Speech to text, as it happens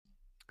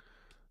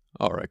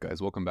All right,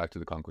 guys, welcome back to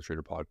the Conquest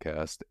Trader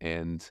podcast.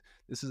 And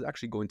this is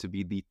actually going to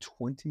be the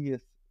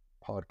 20th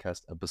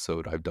podcast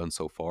episode I've done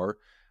so far.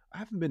 I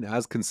haven't been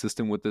as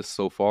consistent with this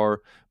so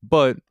far,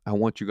 but I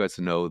want you guys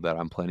to know that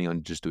I'm planning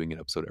on just doing an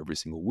episode every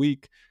single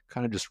week,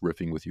 kind of just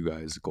riffing with you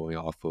guys, going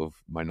off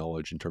of my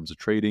knowledge in terms of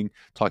trading,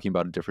 talking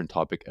about a different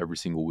topic every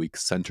single week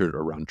centered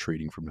around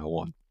trading from now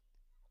on.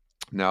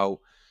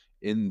 Now,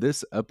 in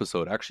this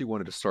episode, I actually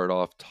wanted to start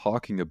off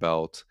talking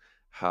about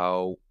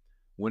how,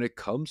 when it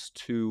comes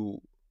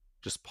to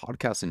just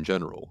podcasts in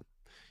general,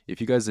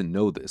 if you guys didn't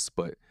know this,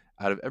 but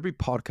out of every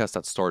podcast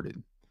that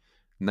started,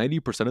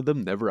 90% of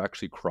them never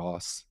actually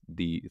cross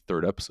the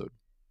third episode.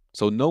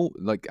 So, no,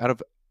 like out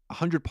of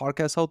 100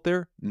 podcasts out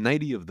there,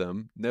 90 of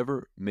them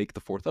never make the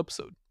fourth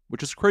episode,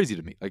 which is crazy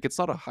to me. Like, it's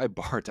not a high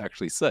bar to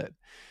actually set.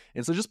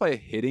 And so, just by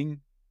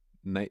hitting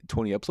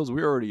 20 episodes,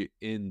 we're already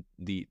in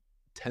the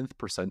 10th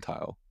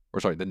percentile,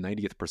 or sorry, the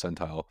 90th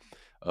percentile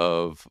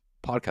of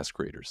podcast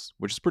creators,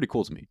 which is pretty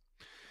cool to me.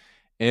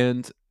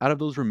 And out of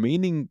those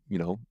remaining,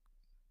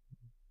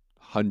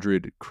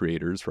 100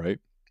 creators, right?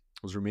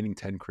 Those remaining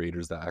 10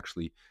 creators that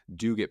actually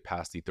do get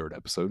past the third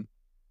episode,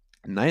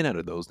 9 out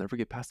of those never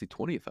get past the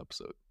 20th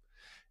episode.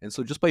 And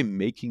so just by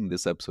making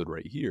this episode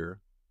right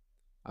here,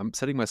 I'm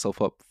setting myself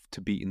up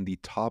to be in the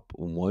top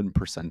 1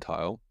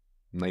 percentile,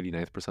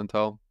 99th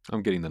percentile.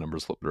 I'm getting the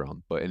numbers flipped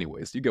around. But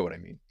anyways, you get what I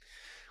mean.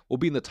 We'll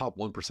be in the top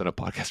 1% of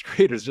podcast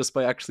creators just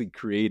by actually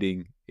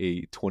creating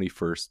a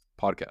 21st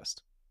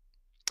podcast.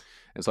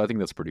 And so I think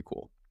that's pretty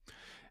cool.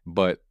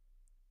 But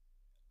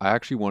I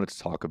actually wanted to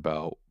talk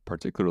about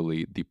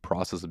particularly the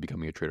process of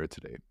becoming a trader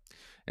today.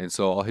 And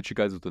so I'll hit you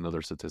guys with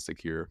another statistic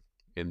here,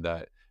 in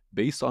that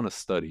based on a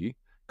study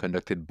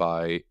conducted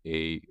by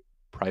a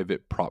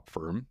private prop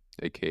firm,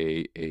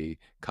 aka a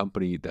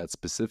company that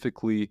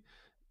specifically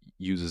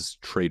uses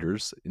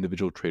traders,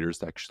 individual traders,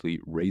 to actually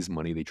raise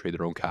money. They trade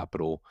their own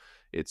capital.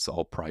 It's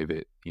all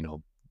private.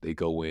 They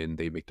go in,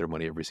 they make their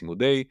money every single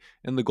day,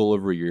 and the goal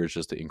every year is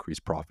just to increase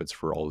profits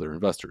for all their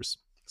investors.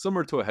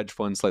 Similar to a hedge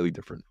fund, slightly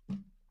different.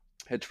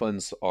 Hedge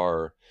funds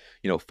are,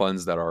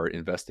 funds that are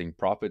investing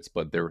profits,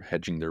 but they're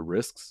hedging their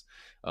risks.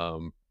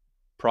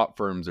 Prop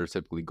firms are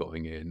typically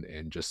going in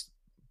and just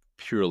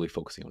purely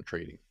focusing on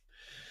trading.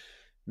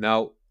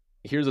 Now,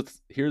 here's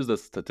the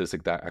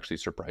statistic that actually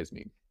surprised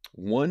me.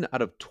 1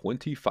 out of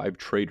 25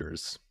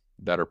 traders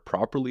that are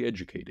properly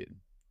educated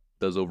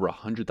does over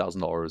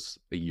 $100,000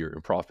 a year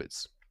in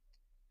profits.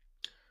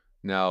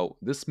 Now,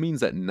 this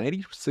means that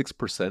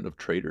 96% of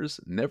traders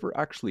never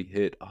actually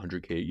hit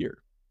 100K a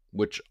year,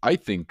 which I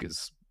think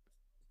is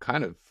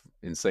kind of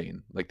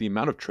insane. Like, the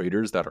amount of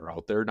traders that are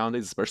out there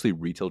nowadays, especially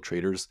retail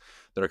traders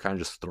that are kind of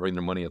just throwing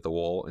their money at the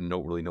wall and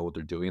don't really know what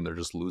they're doing, and they're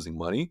just losing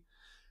money.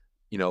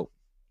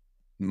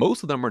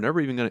 Most of them are never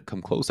even going to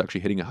come close to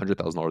actually hitting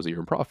 $100,000 a year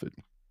in profit.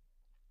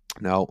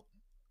 Now,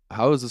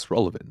 how is this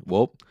relevant?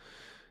 Well,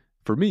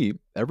 for me,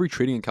 every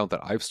trading account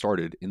that I've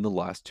started in the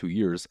last 2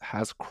 years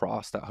has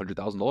crossed that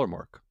 $100,000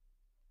 mark.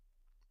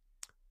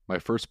 My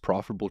first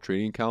profitable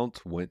trading account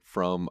went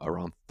from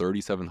around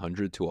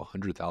 3,700 to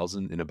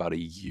 100,000 in about a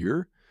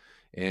year.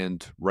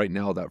 And right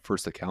now, that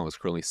first account is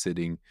currently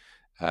sitting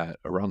at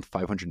around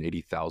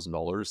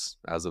 $580,000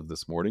 as of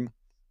this morning.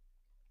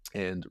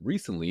 And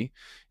recently,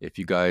 if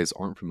you guys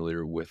aren't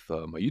familiar with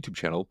my YouTube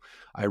channel,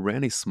 I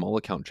ran a small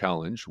account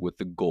challenge with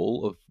the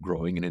goal of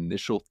growing an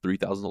initial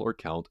 $3,000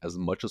 account as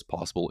much as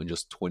possible in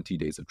just 20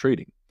 days of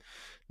trading.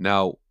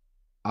 Now,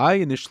 I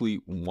initially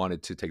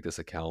wanted to take this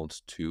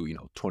account to,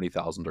 $20,000,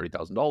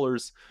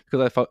 $30,000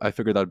 because I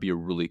figured that would be a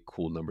really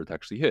cool number to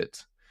actually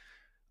hit.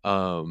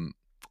 Um,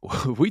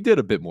 we did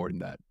a bit more than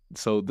that.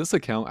 So this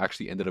account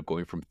actually ended up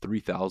going from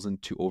 $3,000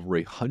 to over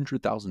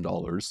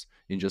 $100,000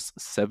 in just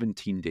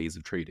 17 days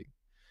of trading.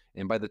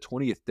 And by the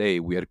 20th day,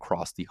 we had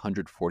crossed the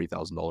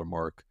 $140,000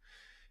 mark.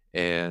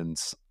 And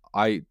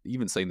I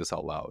even saying this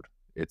out loud,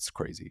 it's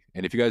crazy.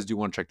 And if you guys do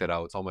want to check that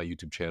out, it's on my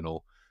YouTube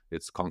channel.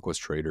 It's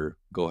Conquest Trader.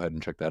 Go ahead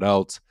and check that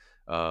out.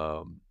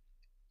 I'll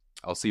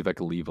see if I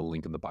can leave a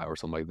link in the bio or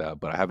something like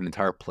that. But I have an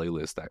entire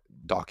playlist that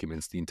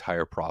documents the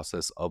entire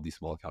process of the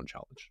small account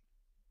challenge.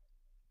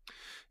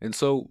 And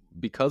so,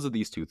 because of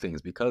these two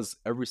things, because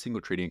every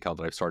single trading account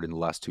that I've started in the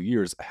last 2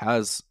 years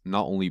has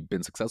not only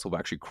been successful, but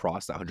actually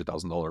crossed that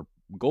 $100,000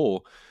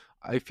 goal,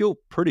 I feel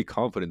pretty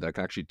confident that I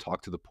can actually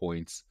talk to the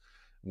points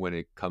when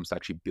it comes to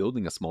actually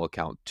building a small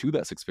account to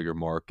that 6-figure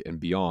mark and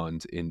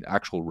beyond in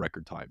actual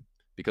record time.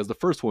 Because the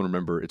first one,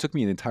 remember, it took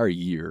me an entire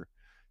year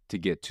to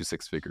get to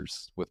 6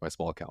 figures with my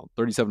small account.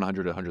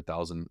 3,700 to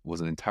 100,000 was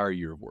an entire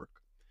year of work.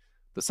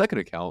 The second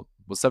account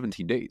was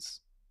 17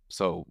 days.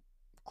 So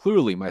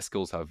clearly my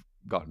skills have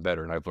gotten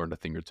better and I've learned a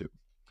thing or two.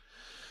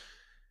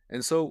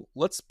 And so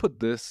let's put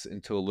this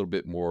into a little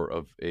bit more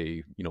of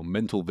a,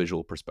 mental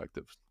visual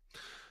perspective.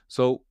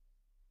 So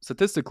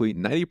statistically,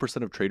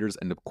 90% of traders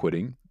end up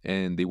quitting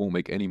and they won't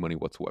make any money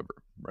whatsoever,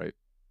 right?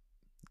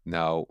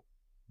 Now,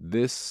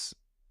 this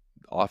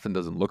often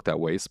doesn't look that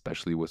way,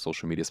 especially with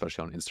social media,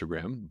 especially on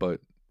Instagram. But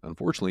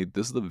unfortunately,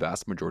 this is the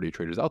vast majority of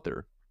traders out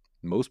there.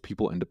 Most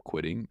people end up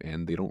quitting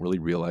and they don't really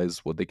realize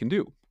what they can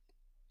do.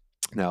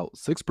 Now,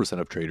 6%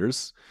 of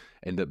traders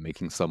end up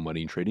making some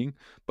money in trading,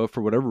 but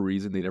for whatever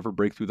reason, they never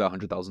break through that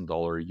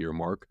 $100,000 a year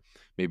mark.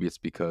 Maybe it's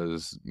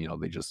because,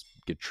 they just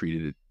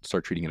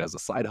start treating it as a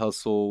side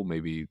hustle.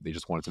 Maybe they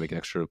just wanted to make an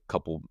extra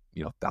couple,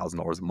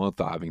 $1,000 a month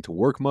without having to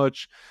work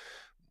much.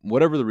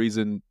 Whatever the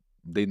reason,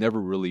 they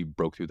never really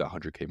broke through that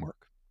 100K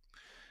mark.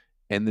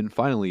 And then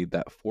finally,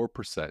 that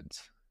 4%,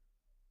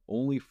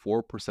 only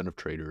 4% of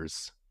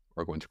traders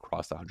are going to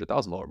cross the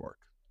 $100,000 mark.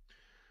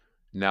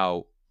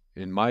 Now,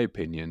 in my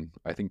opinion,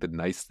 I think the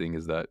nice thing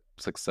is that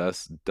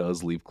success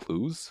does leave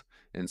clues.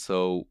 And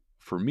so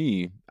for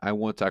me, I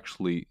want to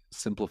actually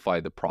simplify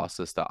the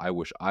process that I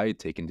wish I had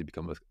taken to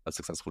become a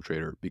successful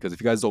trader. Because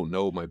if you guys don't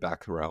know my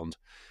background,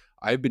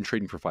 I've been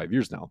trading for 5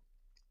 years now.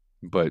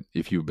 But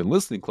if you've been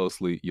listening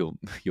closely, you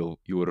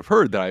would have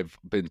heard that I've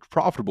been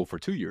profitable for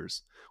 2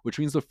 years, which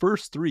means the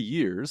first 3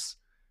 years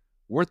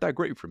weren't that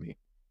great for me.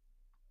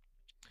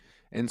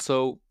 And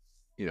so,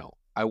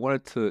 I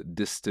wanted to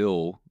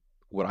distill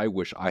what I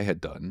wish I had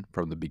done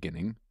from the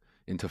beginning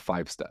into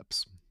 5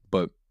 steps.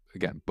 But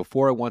again,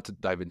 before I want to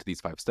dive into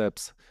these 5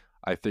 steps,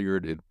 I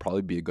figured it'd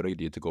probably be a good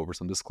idea to go over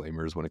some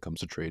disclaimers when it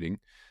comes to trading,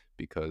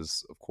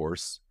 because of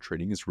course,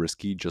 trading is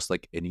risky just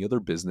like any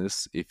other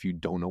business. If you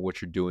don't know what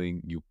you're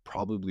doing, you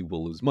probably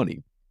will lose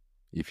money.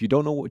 If you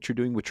don't know what you're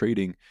doing with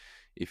trading,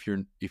 if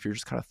you're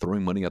just kind of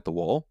throwing money at the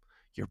wall,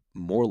 you're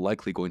more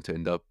likely going to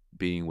end up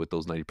being with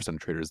those 90% of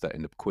traders that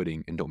end up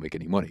quitting and don't make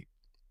any money,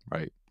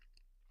 right?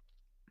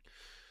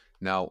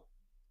 Now,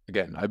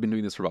 again, I've been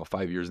doing this for about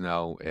 5 years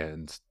now,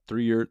 and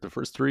the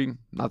first three,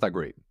 not that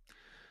great.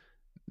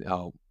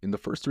 Now, in the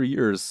first 3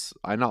 years,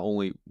 I not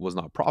only was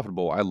not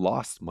profitable, I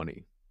lost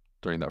money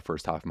during that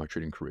first half of my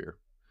trading career.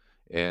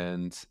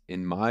 And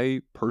in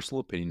my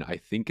personal opinion, I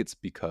think it's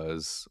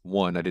because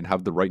one, I didn't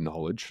have the right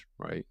knowledge,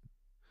 right?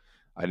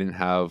 I didn't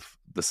have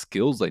the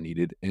skills I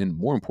needed. And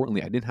more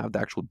importantly, I didn't have the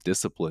actual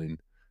discipline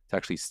to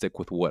actually stick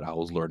with what I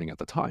was learning at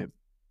the time.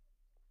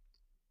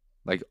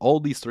 Like all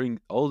of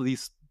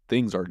these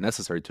things are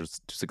necessary to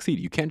succeed.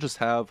 You can't just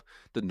have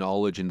the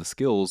knowledge and the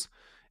skills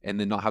and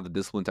then not have the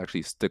discipline to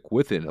actually stick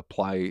with it,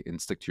 apply and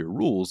stick to your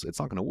rules. It's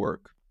not going to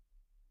work.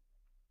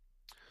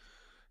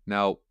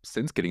 Now,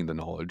 since getting the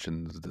knowledge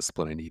and the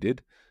discipline I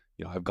needed,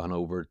 I've gone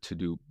over to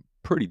do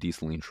pretty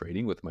decently in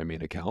trading with my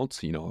main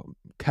accounts.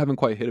 Haven't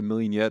quite hit a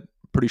million yet.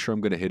 Pretty sure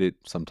I'm going to hit it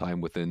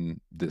sometime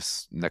within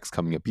this next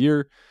coming up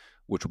year,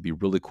 which will be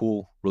really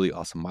cool, really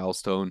awesome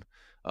milestone.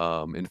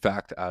 In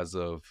fact, as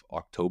of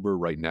October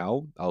right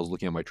now, I was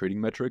looking at my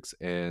trading metrics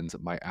and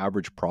my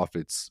average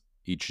profits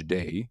each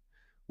day,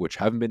 which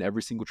haven't been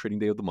every single trading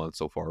day of the month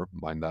so far,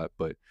 mind that,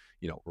 but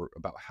we're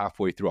about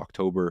halfway through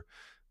October.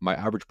 My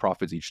average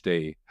profits each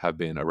day have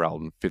been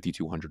around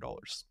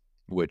 $5,200,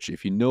 which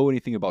if you know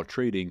anything about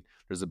trading,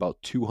 there's about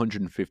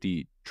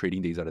 250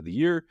 trading days out of the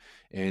year.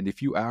 And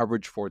if you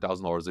average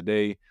 $4,000 a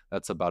day,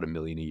 that's about $1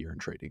 million a year in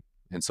trading.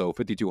 And so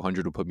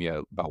 5,200 will put me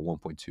at about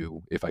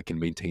 1.2 if I can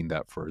maintain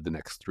that for the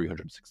next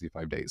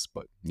 365 days.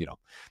 But,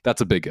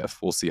 that's a big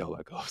if. We'll see how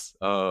that goes.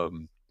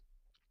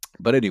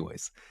 But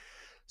anyways,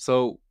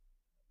 so,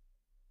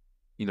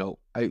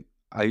 I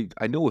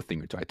know a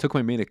thing or two. I took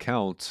my main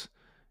account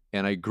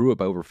and I grew it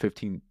by over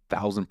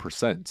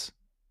 15,000%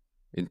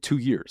 in 2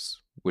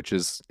 years, which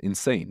is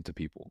insane to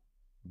people.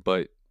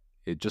 But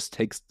it just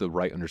takes the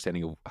right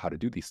understanding of how to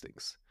do these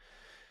things.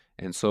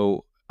 And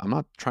so I'm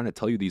not trying to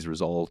tell you these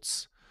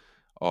results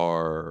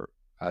are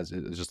as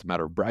it's just a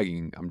matter of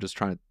bragging. I'm just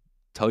trying to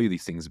tell you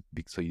these things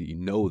so you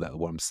know that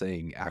what I'm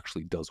saying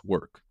actually does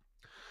work.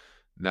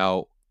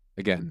 Now,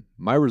 again,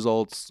 my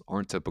results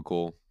aren't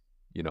typical.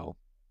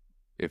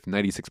 If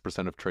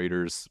 96% of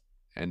traders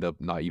end up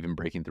not even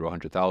breaking through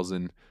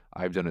 100,000,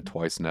 I've done it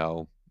twice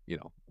now.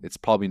 It's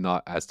probably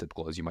not as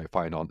typical as you might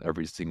find on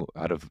every single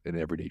out of an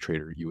everyday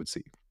trader you would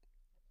see.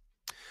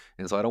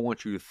 And so I don't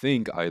want you to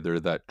think either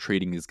that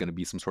trading is going to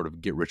be some sort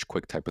of get rich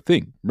quick type of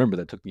thing. Remember,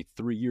 that took me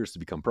 3 years to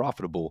become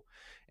profitable.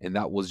 And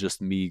that was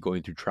just me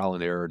going through trial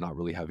and error, not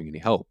really having any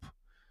help.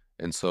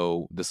 And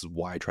so this is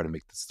why I try to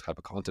make this type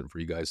of content for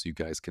you guys so you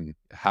guys can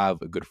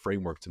have a good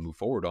framework to move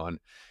forward on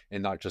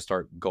and not just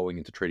start going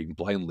into trading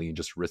blindly and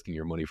just risking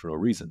your money for no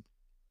reason.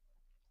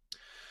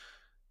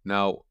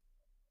 Now,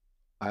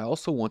 I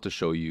also want to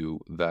show you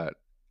that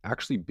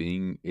actually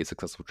being a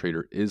successful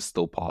trader is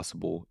still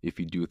possible if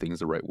you do things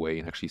the right way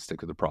and actually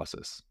stick to the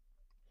process.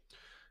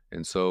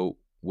 And so,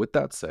 with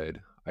that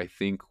said, I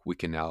think we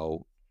can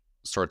now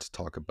start to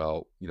talk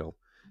about,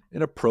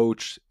 an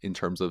approach in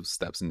terms of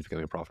steps in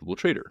becoming a profitable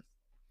trader.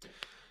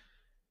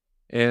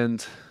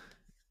 And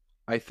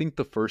I think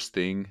the first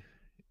thing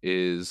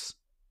is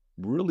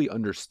really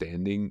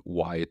understanding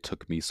why it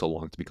took me so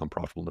long to become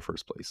profitable in the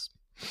first place.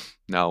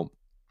 Now,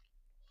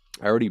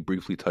 I already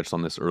briefly touched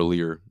on this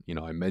earlier.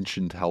 I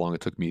mentioned how long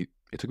it took me.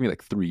 It took me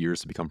like 3 years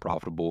to become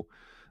profitable,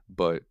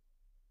 but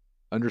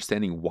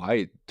understanding why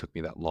it took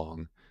me that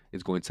long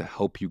is going to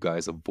help you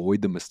guys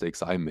avoid the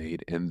mistakes I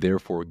made and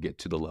therefore get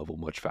to the level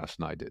much faster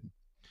than I did.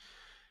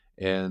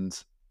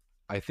 And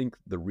I think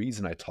the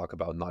reason I talk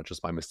about not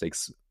just my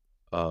mistakes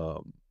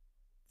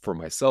for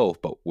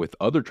myself, but with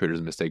other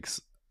traders'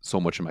 mistakes so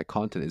much in my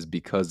content is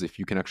because if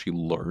you can actually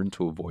learn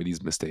to avoid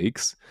these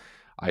mistakes,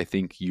 I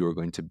think you're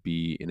going to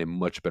be in a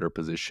much better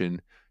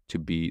position to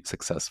be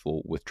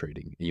successful with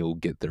trading. And you'll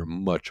get there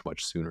much,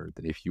 much sooner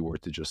than if you were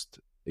to just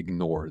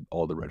ignore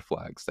all the red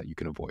flags that you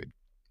can avoid.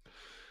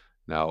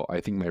 Now, I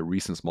think my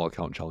recent small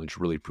account challenge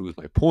really proves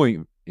my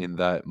point in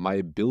that my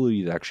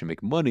ability to actually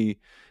make money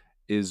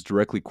is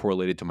directly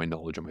correlated to my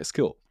knowledge and my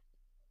skill.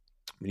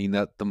 Meaning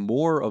that the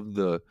more of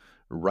the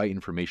right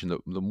information,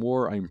 the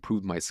more I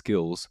improve my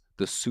skills,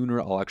 the sooner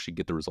I'll actually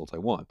get the results I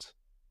want,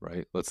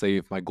 right? Let's say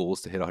if my goal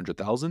is to hit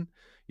 100,000,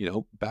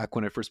 back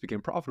when I first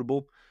became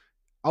profitable,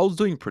 I was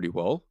doing pretty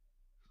well.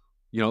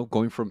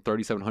 Going from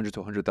 3,700 to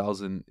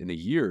 100,000 in a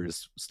year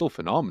is still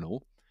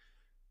phenomenal.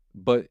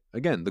 But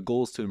again, the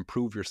goal is to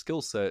improve your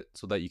skill set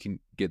so that you can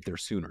get there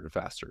sooner and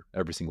faster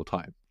every single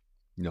time.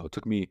 It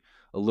took me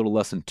a little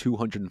less than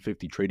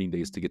 250 trading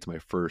days to get to my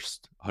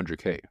first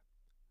 100K.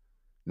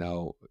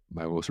 Now,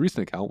 my most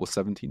recent account was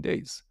 17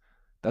 days.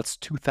 That's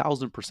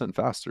 2,000%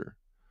 faster.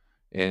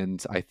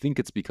 And I think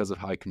it's because of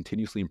how I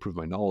continuously improve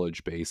my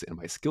knowledge base and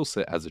my skill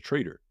set as a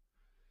trader.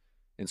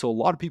 And so a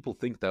lot of people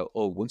think that,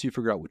 oh, once you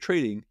figure out with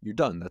trading, you're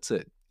done. That's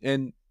it.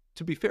 And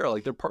to be fair,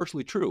 like they're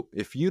partially true.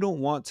 If you don't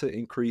want to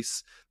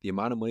increase the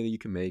amount of money that you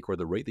can make or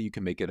the rate that you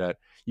can make it at,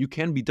 you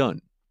can be done.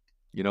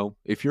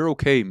 If you're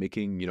okay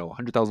making,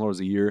 $100,000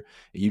 a year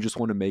and you just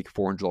want to make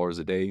 $400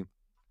 a day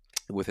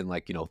within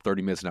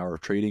 30 minutes, an hour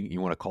of trading, you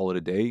want to call it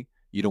a day,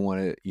 you don't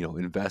want to,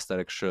 invest that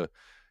extra,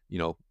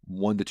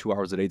 1 to 2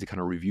 hours a day to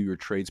kind of review your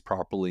trades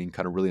properly and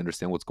kind of really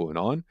understand what's going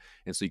on.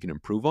 And so you can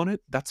improve on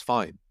it. That's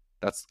fine.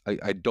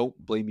 I don't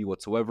blame you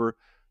whatsoever.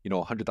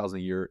 100,000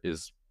 a year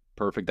is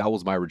perfect. That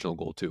was my original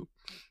goal too.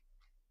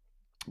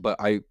 But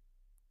I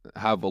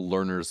have a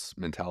learner's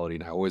mentality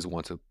and I always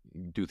want to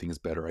do things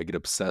better. I get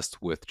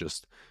obsessed with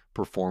just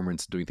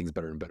performance, doing things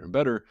better and better and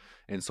better.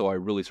 And so I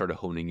really started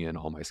honing in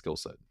on my skill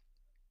set.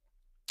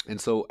 And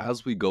so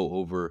as we go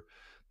over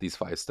these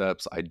 5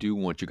 steps, I do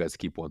want you guys to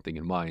keep one thing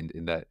in mind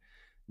in that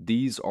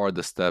these are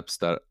the steps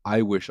that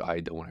I wish I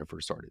had done when I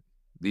first started.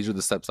 These are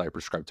the steps I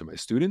prescribe to my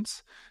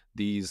students.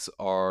 These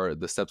are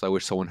the steps I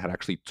wish someone had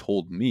actually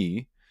told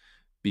me,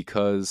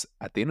 because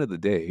at the end of the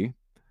day,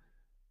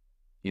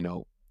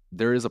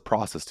 there is a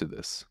process to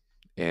this.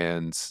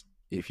 And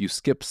if you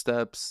skip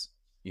steps,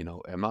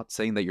 I'm not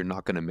saying that you're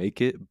not going to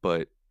make it,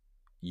 but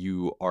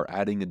you are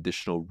adding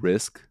additional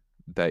risk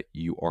that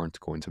you aren't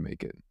going to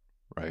make it,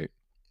 right?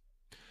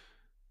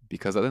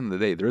 Because at the end of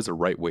the day, there is a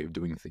right way of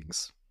doing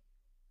things.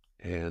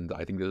 And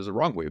I think there's a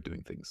wrong way of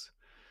doing things.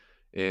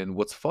 And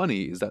what's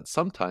funny is that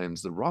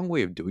sometimes the wrong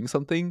way of doing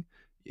something,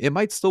 it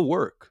might still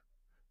work.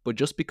 But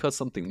just because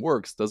something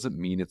works doesn't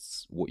mean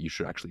it's what you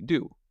should actually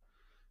do.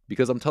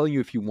 Because I'm telling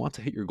you, if you want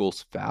to hit your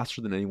goals faster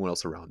than anyone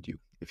else around you,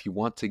 if you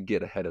want to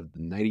get ahead of the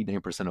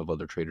 99% of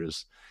other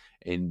traders,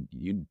 and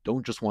you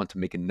don't just want to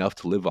make enough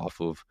to live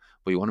off of,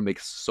 but you want to make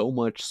so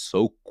much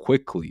so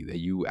quickly that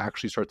you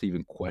actually start to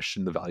even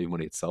question the value of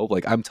money itself.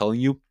 Like I'm telling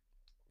you,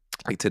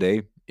 like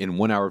today, in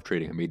 1 hour of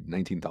trading, I made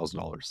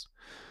 $19,000.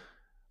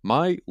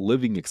 My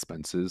living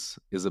expenses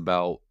is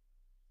about,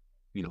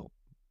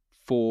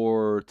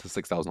 $4,000 to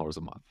 $6,000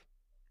 a month,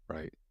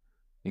 right?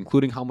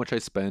 Including how much I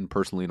spend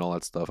personally and all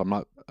that stuff. I'm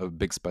not a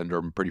big spender.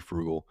 I'm pretty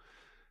frugal.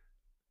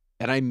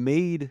 And I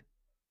made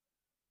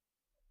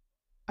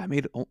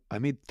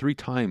 3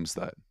 times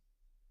that,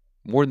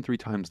 more than 3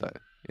 times that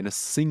in a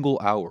single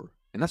hour.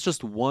 And that's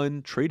just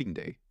one trading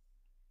day,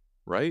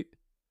 right?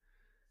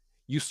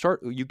 You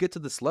get to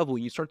this level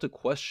and you start to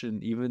question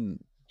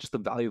even just the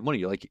value of money.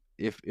 You're like,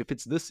 if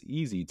it's this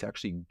easy to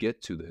actually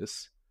get to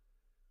this,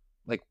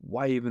 like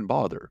why even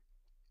bother?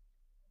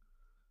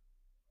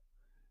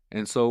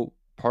 And so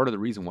part of the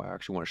reason why I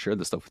actually want to share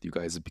this stuff with you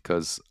guys is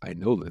because I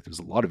know that there's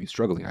a lot of you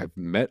struggling. I've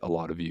met a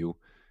lot of you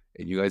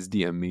and you guys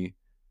DM me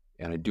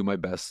and I do my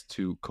best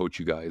to coach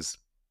you guys,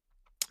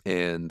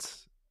 and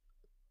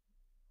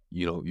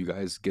you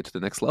guys get to the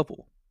next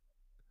level.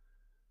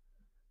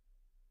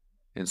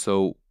 And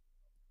so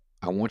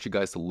I want you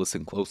guys to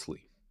listen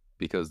closely,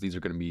 because these are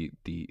going to be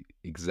the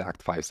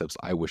exact 5 steps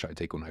I wish I'd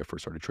taken when I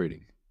first started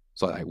trading.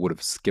 So I would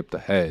have skipped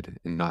ahead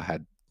and not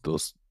had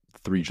those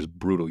 3 just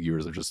brutal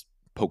years of just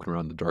poking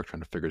around in the dark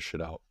trying to figure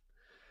shit out.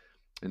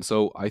 And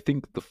so I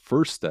think the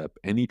first step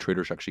any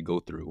trader should actually go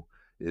through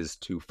is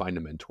to find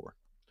a mentor.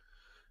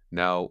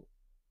 Now,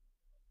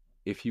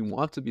 if you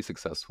want to be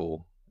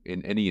successful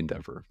in any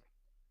endeavor,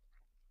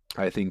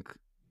 I think,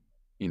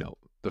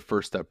 the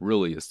first step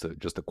really is to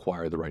just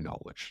acquire the right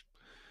knowledge.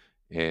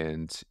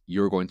 And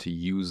you're going to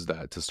use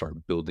that to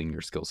start building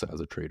your skill set as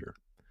a trader.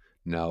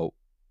 Now,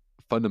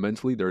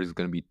 fundamentally, there is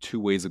going to be 2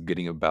 ways of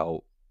going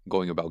about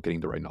getting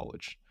the right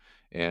knowledge.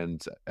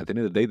 And at the end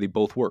of the day, they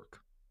both work,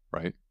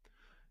 right?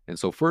 And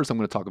so first, I'm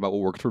going to talk about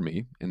what worked for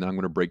me, and then I'm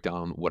going to break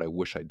down what I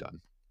wish I'd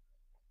done.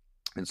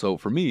 And so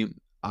for me,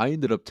 I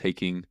ended up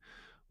taking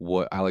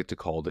what I like to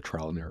call the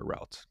trial and error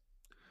route.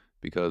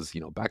 Because,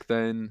 back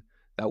then,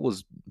 that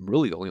was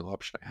really the only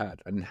option I had.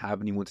 I didn't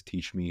have anyone to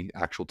teach me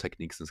actual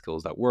techniques and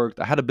skills that worked.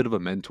 I had a bit of a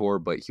mentor,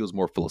 but he was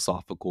more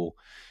philosophical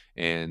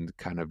and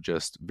kind of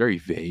just very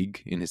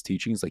vague in his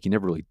teachings. Like he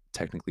never really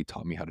technically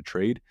taught me how to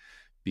trade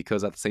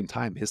because at the same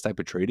time, his type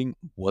of trading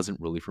wasn't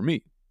really for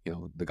me.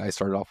 The guy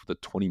started off with a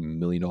 $20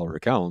 million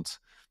account.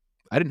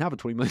 I didn't have a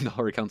 $20 million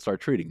account to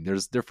start trading.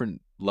 There's different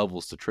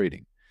levels to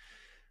trading.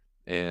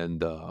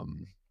 And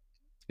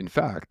in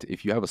fact,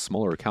 if you have a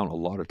smaller account, a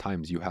lot of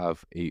times you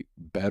have a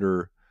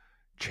better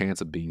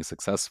chance of being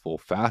successful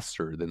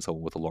faster than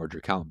someone with a larger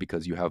account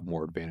because you have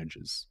more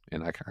advantages.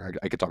 And I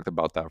could talk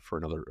about that for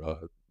another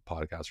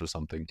podcast or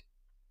something,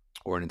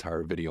 or an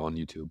entire video on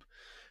YouTube.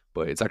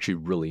 But it's actually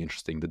really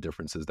interesting the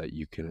differences that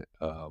you can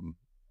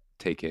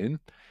take in.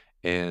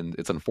 And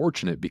it's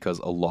unfortunate because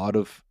a lot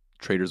of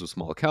traders with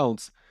small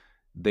accounts,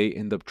 they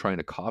end up trying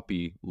to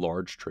copy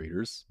large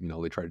traders.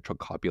 They try to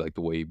copy like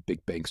the way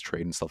big banks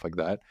trade and stuff like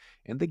that.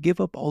 And they give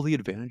up all the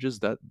advantages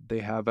that they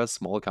have as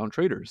small account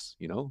traders.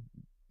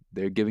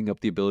 They're giving up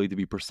the ability to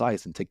be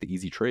precise and take the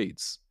easy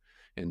trades.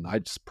 And I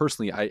just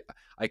personally,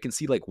 I can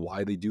see like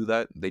why they do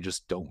that. They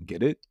just don't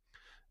get it.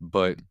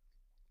 But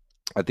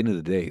at the end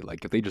of the day,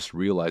 like if they just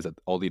realize that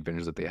all the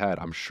advantages that they had,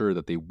 I'm sure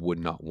that they would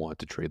not want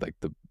to trade like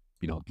the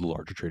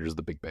larger traders,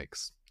 the big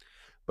banks.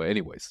 But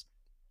anyways,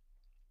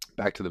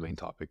 back to the main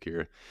topic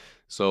here.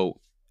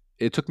 So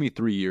it took me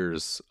 3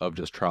 years of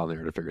just trial and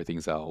error to figure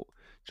things out,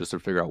 just to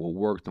figure out what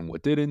worked and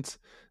what didn't.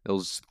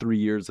 Those 3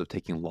 years of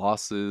taking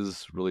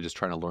losses, really just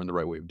trying to learn the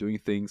right way of doing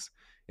things.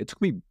 It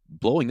took me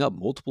blowing up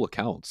multiple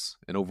accounts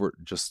and over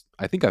just,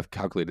 I think I've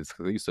calculated,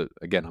 because I used to,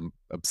 again, I'm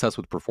obsessed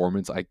with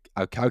performance. I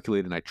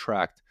calculated and I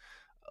tracked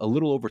a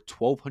little over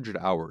 1,200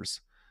 hours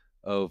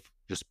of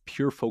just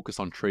pure focus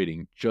on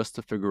trading just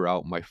to figure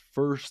out my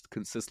first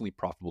consistently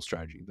profitable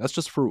strategy. That's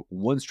just for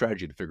one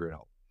strategy to figure it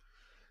out.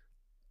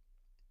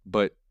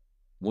 But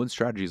one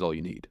strategy is all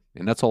you need.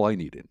 And that's all I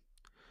needed.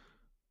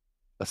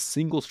 A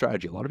single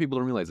strategy. A lot of people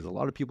don't realize this. A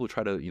lot of people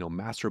try to,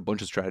 master a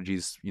bunch of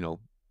strategies,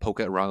 poke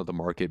around at the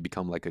market,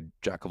 become like a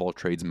jack of all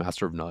trades,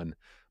 master of none.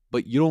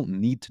 But you don't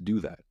need to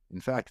do that.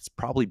 In fact, it's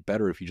probably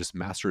better if you just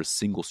master a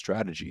single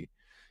strategy,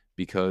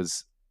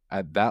 because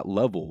at that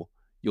level,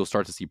 you'll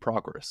start to see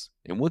progress.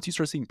 And once you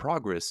start seeing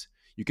progress,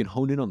 you can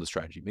hone in on the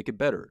strategy, make it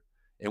better.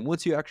 And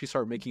once you actually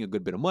start making a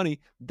good bit of money,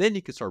 then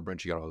you can start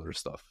branching out other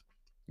stuff.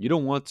 You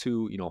don't want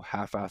to,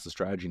 half-ass a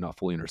strategy, not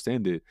fully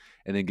understand it,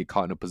 and then get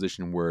caught in a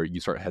position where you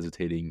start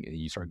hesitating and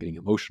you start getting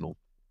emotional.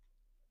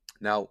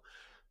 Now,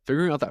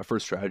 figuring out that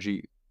first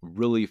strategy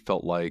really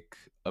felt like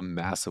a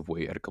massive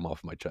weight had to come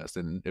off my chest,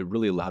 and it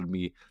really allowed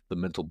me the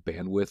mental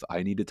bandwidth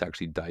I needed to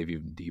actually dive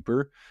even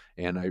deeper.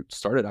 And I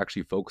started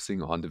actually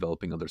focusing on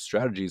developing other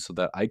strategies so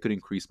that I could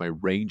increase my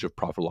range of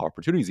profitable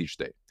opportunities each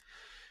day.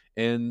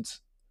 And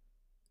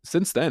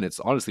since then, it's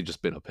honestly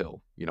just been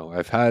uphill.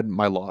 I've had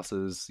my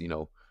losses.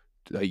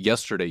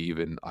 Yesterday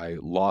even I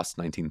lost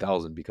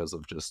 19,000 because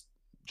of just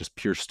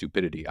pure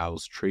stupidity. I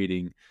was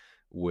trading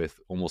with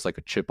almost like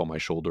a chip on my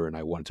shoulder, and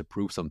I wanted to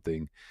prove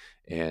something,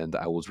 and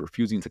I was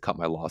refusing to cut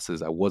my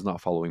losses. I was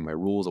not following my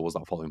rules. I was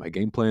not following my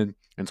game plan.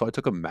 And so I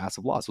took a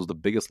massive loss. It was the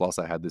biggest loss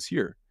I had this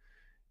year.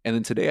 And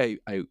then today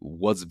I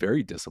was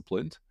very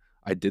disciplined.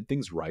 I did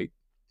things right.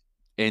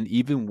 And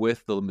even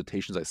with the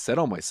limitations I set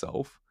on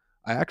myself,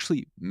 I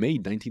actually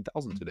made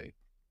 19,000 today,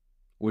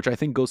 which I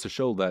think goes to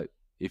show that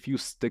if you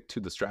stick to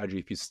the strategy,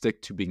 if you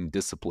stick to being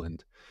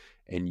disciplined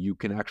and you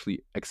can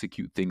actually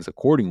execute things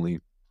accordingly,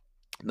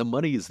 the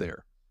money is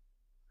there.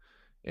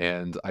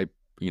 And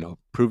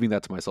proving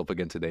that to myself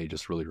again today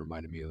just really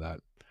reminded me of that.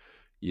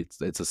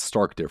 It's a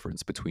stark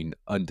difference between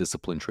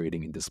undisciplined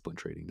trading and disciplined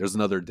trading. There's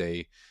another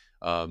day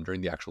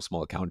during the actual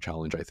small account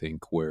challenge, I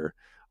think, where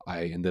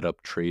I ended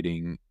up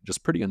trading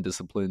just pretty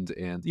undisciplined,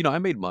 and I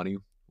made money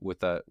with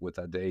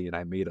that day, and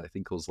I made, I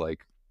think it was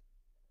like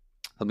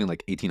something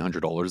like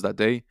 $1,800 that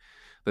day.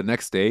 The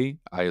next day,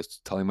 I was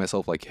telling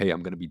myself like, "Hey,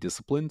 I'm going to be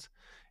disciplined,"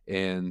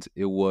 and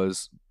it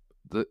was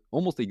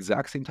almost the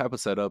exact same type of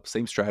setup,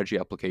 same strategy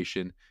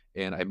application,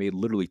 and I made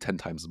literally 10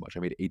 times as much. I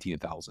made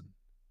 18,000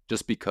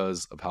 just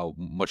because of how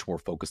much more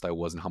focused I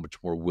was and how much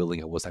more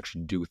willing I was to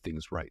actually do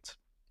things right.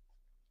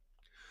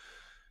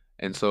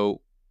 And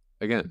so,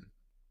 again,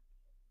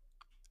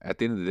 at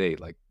the end of the day,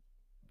 like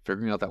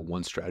figuring out that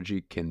one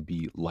strategy can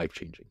be life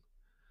changing.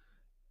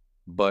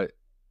 But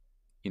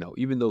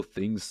even though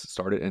things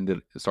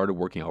started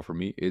working out for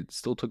me, it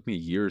still took me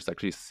years to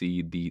actually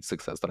see the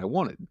success that I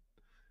wanted.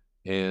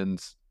 And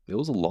it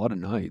was a lot of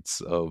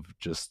nights of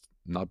just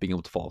not being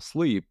able to fall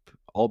asleep,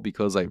 all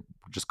because I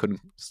just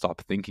couldn't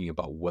stop thinking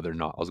about whether or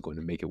not I was going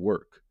to make it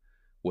work,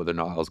 whether or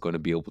not I was going to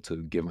be able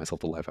to give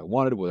myself the life I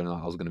wanted, whether or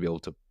not I was going to be able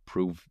to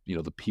prove,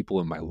 the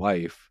people in my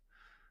life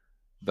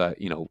that,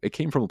 it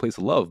came from a place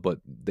of love, but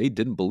they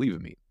didn't believe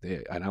in me.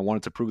 And I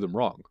wanted to prove them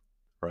wrong,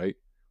 right?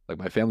 Like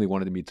my family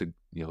wanted me to,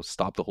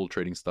 stop the whole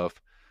trading stuff,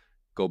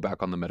 go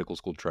back on the medical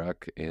school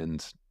track,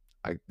 and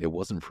it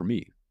wasn't for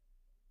me.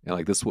 And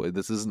like this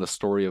isn't a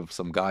story of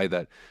some guy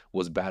that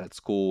was bad at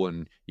school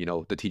and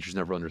the teachers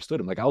never understood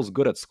him. Like I was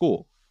good at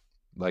school,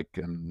 like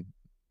and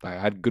I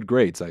had good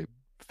grades. I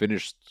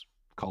finished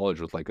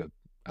college with like a,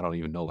 I don't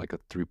even know, like a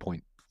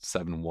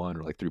 3.71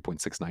 or like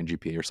 3.69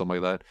 GPA or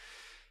something like that.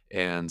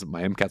 And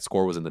my MCAT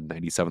score was in the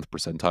 97th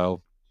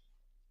percentile.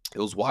 It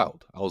was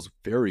wild. I was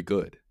very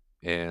good.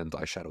 And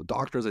I shadowed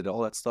doctors, I did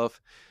all that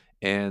stuff.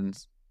 And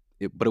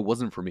but it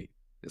wasn't for me.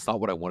 It's not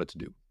what I wanted to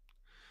do.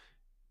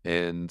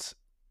 And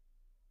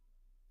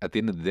at the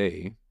end of the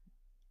day,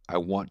 I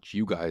want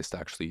you guys to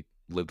actually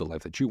live the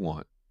life that you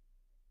want.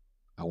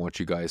 I want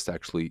you guys to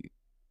actually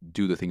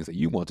do the things that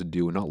you want to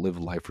do and not live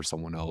life for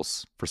someone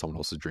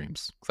else's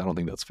dreams. Because I don't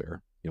think that's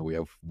fair. We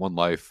have one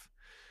life,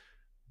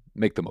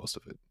 make the most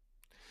of it.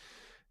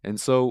 And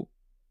so,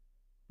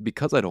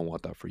 because I don't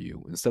want that for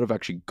you, instead of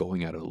actually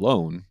going at it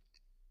alone,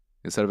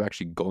 instead of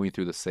actually going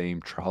through the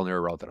same trial and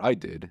error route that I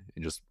did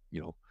and just,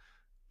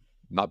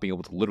 not being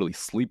able to literally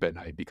sleep at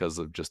night because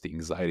of just the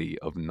anxiety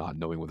of not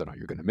knowing whether or not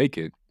you're going to make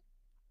it,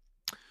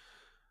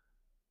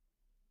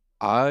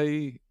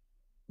 I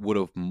would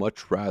have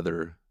much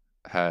rather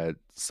had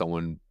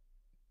someone,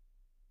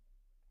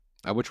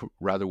 I much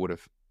rather would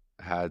have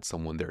had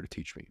someone there to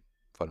teach me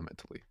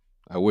fundamentally.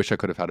 I wish I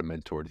could have had a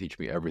mentor to teach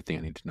me everything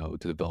I need to know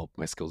to develop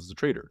my skills as a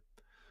trader.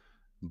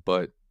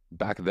 But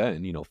back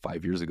then,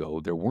 5 years ago,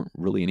 there weren't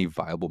really any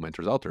viable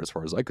mentors out there as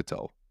far as I could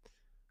tell.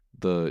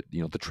 The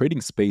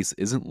trading space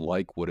isn't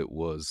like what it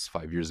was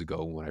 5 years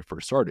ago when I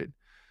first started.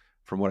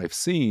 From what I've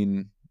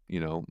seen,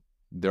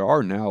 there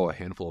are now a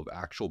handful of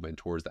actual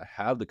mentors that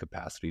have the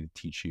capacity to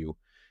teach you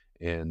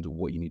and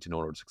what you need to know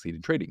in order to succeed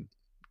in trading.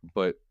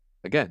 But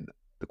again,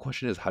 the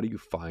question is, how do you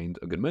find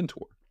a good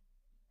mentor?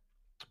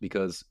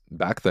 Because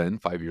back then,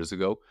 5 years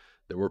ago,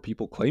 there were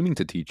people claiming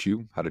to teach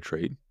you how to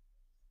trade.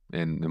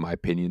 And in my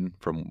opinion,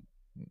 from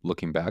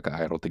looking back,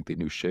 I don't think they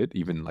knew shit.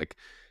 Even like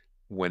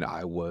when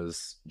I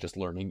was just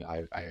learning,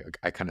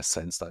 I kind of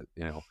sensed that,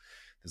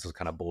 this was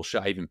kind of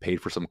bullshit. I even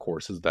paid for some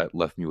courses that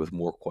left me with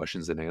more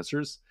questions than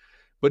answers.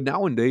 But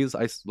nowadays,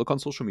 look on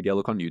social media, I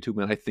look on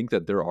YouTube, and I think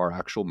that there are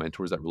actual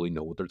mentors that really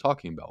know what they're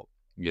talking about.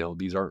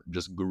 These aren't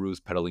just gurus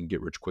peddling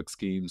get rich quick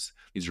schemes.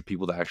 These are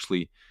people that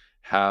actually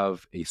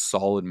have a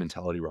solid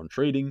mentality around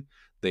trading.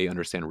 They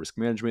understand risk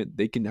management.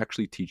 They can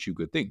actually teach you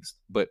good things.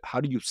 But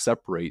how do you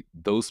separate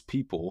those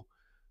people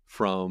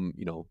from,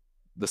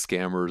 the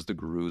scammers, the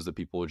gurus, the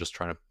people who are just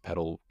trying to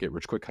peddle get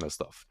rich quick kind of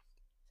stuff?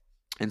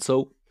 And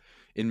so,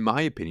 in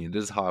my opinion,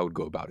 this is how I would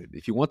go about it.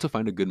 If you want to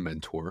find a good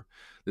mentor,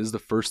 this is the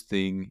first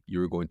thing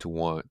you're going to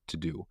want to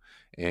do.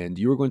 And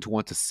you're going to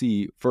want to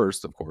see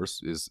first, of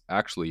course, is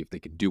actually if they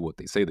can do what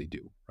they say they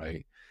do,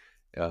 right?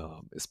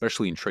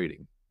 Especially in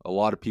trading. A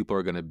lot of people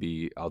are going to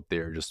be out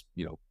there just,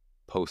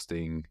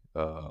 posting,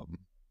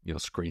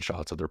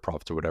 screenshots of their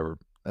profits or whatever.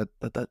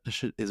 That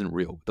shit isn't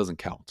real. It doesn't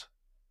count,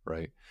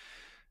 right?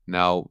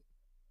 Now,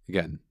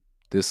 again,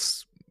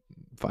 this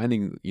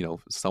finding,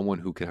 someone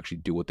who can actually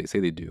do what they say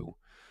they do,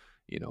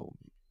 you know,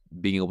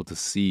 being able to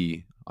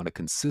see on a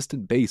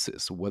consistent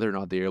basis whether or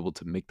not they're able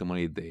to make the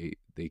money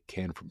they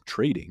can from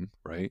trading,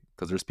 right?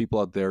 Because there's people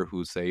out there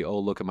who say, "Oh,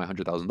 look at my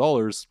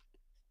 $100,000,"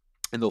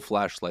 and they'll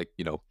flash like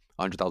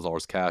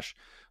 $100,000 cash,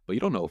 but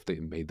you don't know if they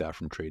made that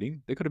from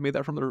trading. They could have made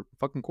that from their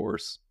fucking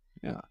course,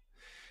 yeah.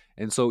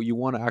 And so you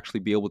want to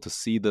actually be able to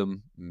see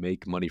them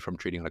make money from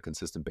trading on a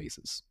consistent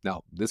basis.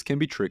 Now, this can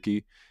be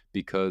tricky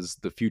because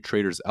the few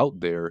traders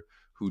out there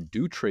who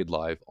do trade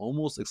live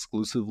almost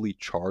exclusively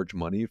charge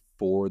money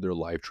for their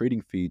live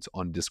trading feeds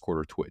on Discord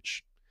or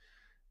Twitch.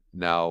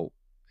 Now,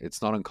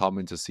 it's not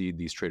uncommon to see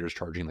these traders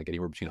charging like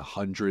anywhere between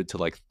 $100 to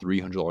like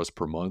 $300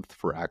 per month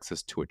for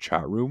access to a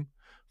chat room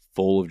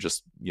full of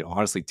just,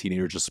 honestly,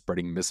 teenagers just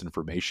spreading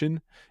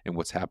misinformation and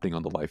what's happening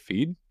on the live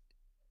feed.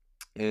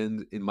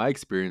 And in my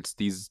experience,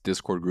 these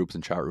Discord groups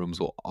and chat rooms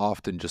will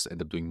often just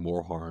end up doing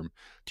more harm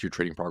to your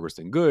trading progress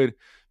than good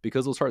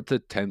because they'll start to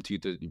tempt you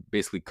to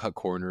basically cut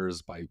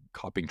corners by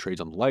copying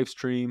trades on the live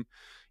stream.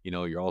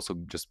 You're also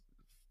just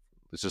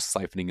it's just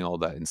siphoning all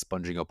that and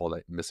sponging up all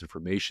that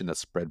misinformation that's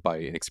spread by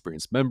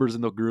inexperienced members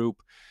in the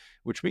group,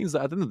 which means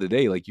that at the end of the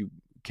day, like you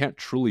can't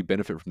truly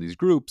benefit from these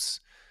groups.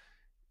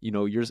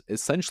 You're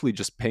essentially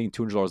just paying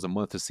 $200 a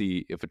month to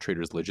see if a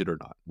trader is legit or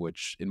not,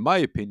 which in my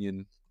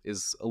opinion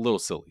is a little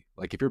silly.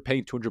 Like if you're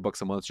paying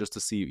 $200 a month just to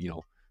see,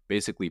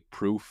 basically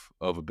proof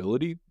of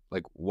ability,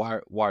 like why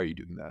are you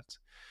doing that?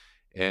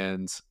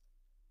 And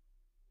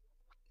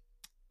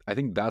I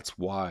think that's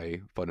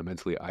why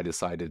fundamentally I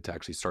decided to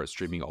actually start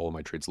streaming all of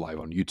my trades live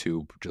on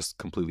YouTube just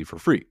completely for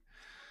free.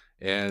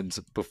 And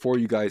before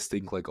you guys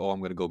think like, oh, I'm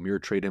going to go mirror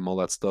trade him, all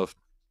that stuff,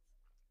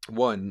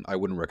 one, I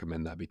wouldn't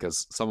recommend that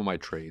because some of my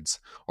trades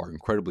are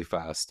incredibly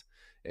fast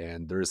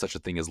and there is such a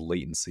thing as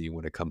latency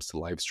when it comes to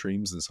live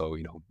streams. And so,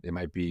 it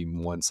might be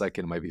 1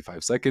 second, it might be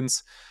 5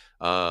 seconds.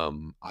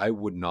 I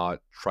would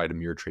not try to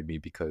mirror trade me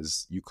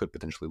because you could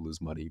potentially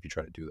lose money if you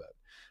try to do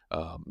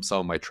that.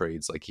 Some of my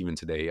trades, like even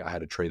today, I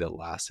had a trade that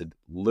lasted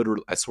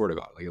literally, I swear to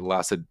God, like it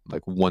lasted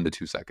like 1 to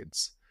 2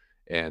 seconds.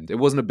 And it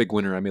wasn't a big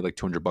winner. I made like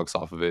 $200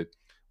 off of it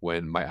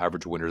when my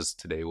average winners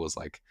today was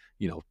like,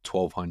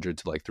 1,200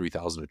 to like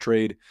 3,000 a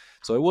trade.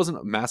 So it wasn't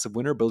a massive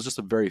winner, but it was just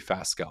a very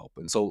fast scalp.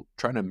 And so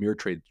trying to mirror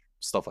trade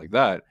stuff like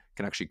that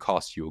can actually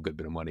cost you a good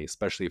bit of money,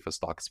 especially if a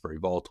stock is very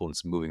volatile and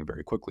it's moving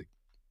very quickly.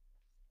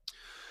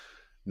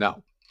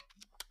 Now,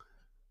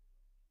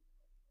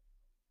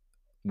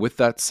 with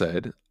that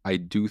said, I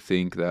do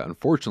think that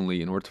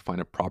unfortunately, in order to find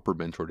a proper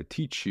mentor to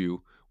teach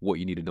you what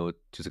you need to know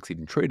to succeed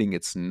in trading,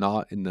 it's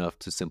not enough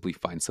to simply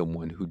find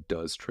someone who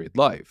does trade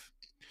live.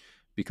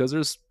 Because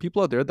there's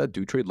people out there that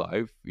do trade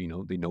live, they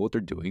know what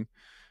they're doing,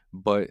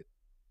 but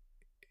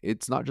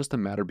it's not just a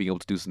matter of being able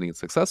to do something that's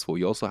successful.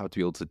 You also have to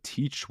be able to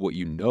teach what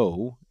you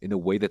know in a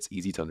way that's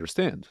easy to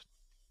understand.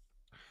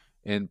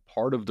 And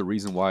part of the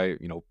reason why,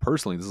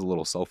 personally, this is a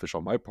little selfish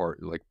on my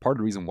part, like part of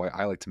the reason why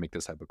I like to make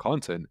this type of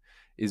content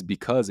is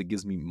because it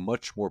gives me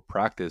much more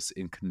practice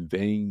in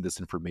conveying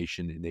this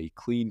information in a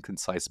clean,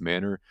 concise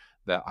manner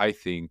that I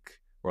think,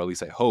 or at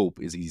least I hope,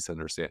 is easy to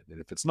understand. And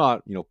if it's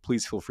not,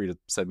 please feel free to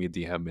send me a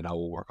DM and I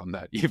will work on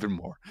that even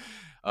more.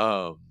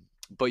 Um,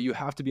 but you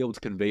have to be able to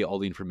convey all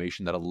the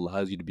information that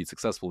allows you to be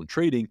successful in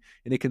trading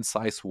in a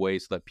concise way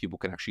so that people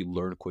can actually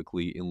learn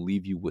quickly and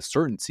leave you with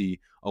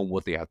certainty on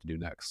what they have to do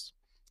next.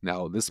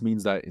 Now, this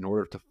means that in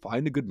order to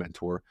find a good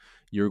mentor,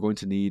 you're going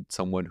to need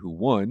someone who,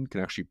 one,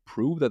 can actually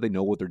prove that they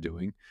know what they're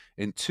doing,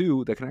 and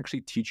two, that can actually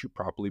teach you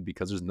properly,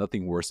 because there's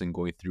nothing worse than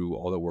going through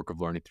all the work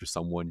of learning through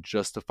someone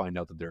just to find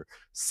out that their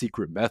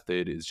secret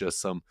method is just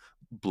some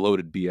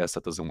bloated BS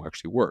that doesn't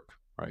actually work,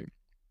 right?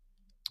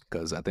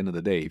 Because at the end of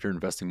the day, if you're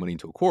investing money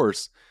into a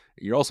course,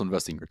 you're also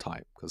investing your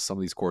time, because some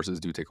of these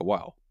courses do take a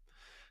while.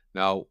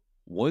 Now,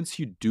 once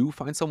you do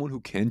find someone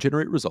who can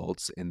generate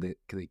results and they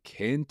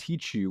can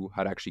teach you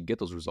how to actually get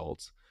those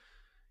results,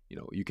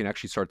 you can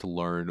actually start to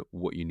learn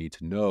what you need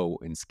to know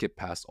and skip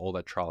past all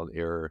that trial and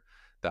error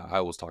that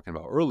I was talking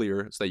about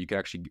earlier, so that you can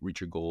actually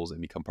reach your goals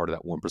and become part of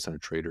that 1% of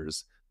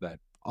traders that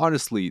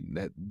honestly,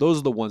 that those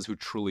are the ones who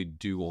truly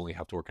do only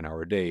have to work an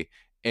hour a day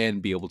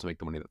and be able to make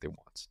the money that they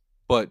want.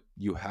 But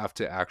you have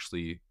to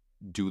actually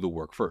do the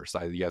work first.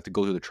 Either you have to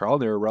go through the trial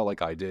and error route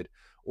like I did,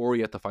 or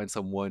you have to find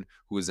someone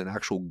who is an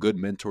actual good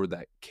mentor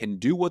that can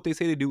do what they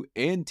say to do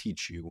and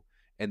teach you,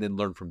 and then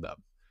learn from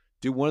them.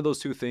 Do one of those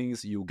two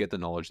things, you'll get the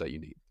knowledge that you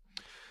need.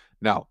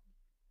 Now,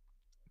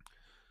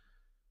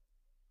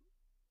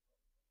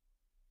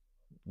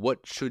 what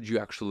should you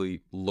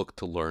actually look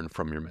to learn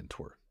from your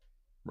mentor,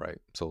 right?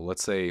 So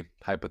let's say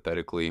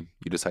hypothetically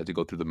you decide to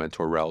go through the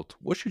mentor route.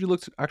 What should you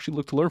actually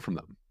look to learn from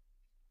them?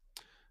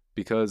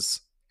 Because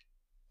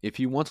if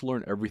you want to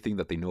learn everything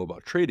that they know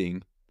about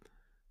trading,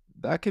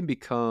 that can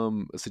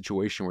become a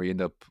situation where you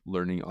end up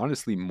learning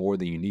honestly more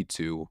than you need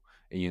to,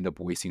 and you end up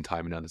wasting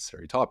time in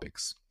unnecessary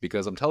topics.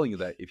 Because I'm telling you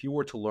that if you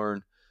were to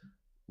learn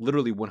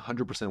literally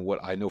 100% what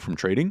I know from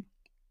trading,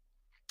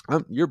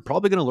 you're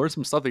probably going to learn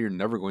some stuff that you're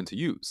never going to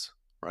use,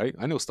 right?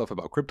 I know stuff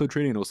about crypto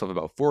trading, I know stuff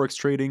about Forex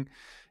trading.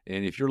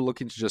 And if you're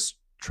looking to just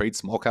trade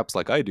small caps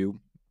like I do,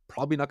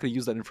 probably not going to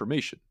use that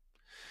information.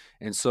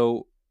 And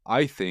so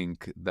I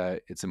think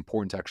that it's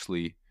important to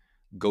actually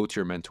go to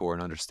your mentor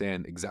and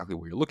understand exactly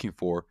what you're looking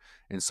for.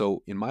 And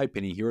so, in my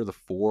opinion, here are the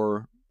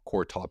 4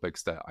 core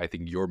topics that I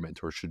think your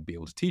mentor should be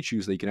able to teach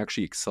you so that you can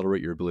actually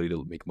accelerate your ability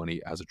to make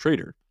money as a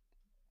trader.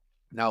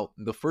 Now,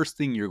 the first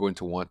thing you're going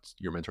to want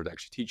your mentor to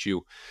actually teach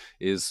you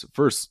is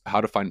first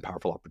how to find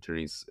powerful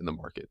opportunities in the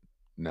market.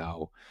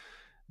 Now,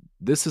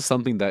 this is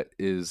something that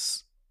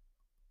is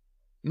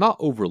not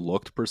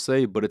overlooked per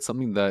se, but it's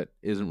something that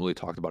isn't really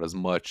talked about as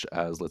much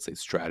as, let's say,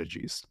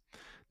 strategies.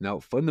 Now,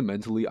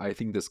 fundamentally, I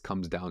think this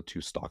comes down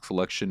to stock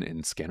selection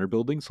and scanner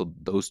building. So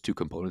those two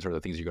components are the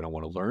things you're going to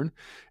want to learn.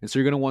 And so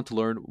you're going to want to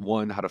learn,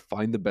 one, how to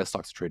find the best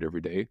stocks to trade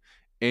every day.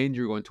 And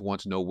you're going to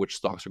want to know which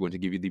stocks are going to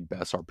give you the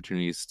best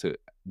opportunities to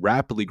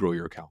rapidly grow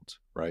your account,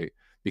 right?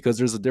 Because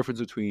there's a difference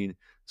between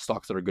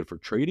stocks that are good for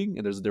trading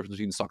and there's a difference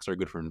between stocks that are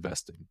good for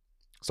investing.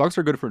 Stocks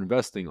are good for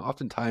investing.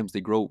 Oftentimes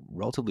they grow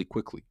relatively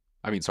quickly.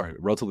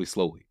 Relatively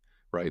slowly,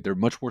 right? They're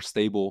much more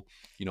stable.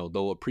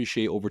 They'll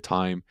appreciate over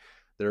time.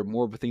 They're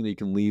more of a thing that you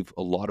can leave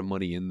a lot of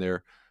money in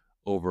there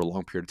over a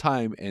long period of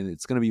time, and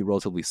it's going to be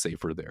relatively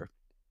safer there.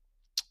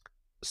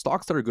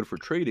 Stocks that are good for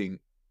trading,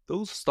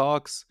 those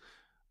stocks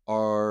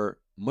are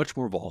much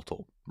more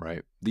volatile,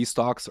 right? These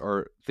stocks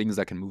are things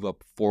that can move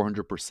up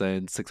 400%,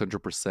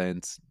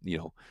 600%,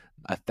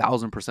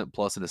 1,000%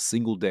 plus in a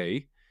single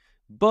day,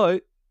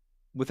 but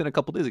within a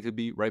couple days, it could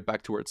be right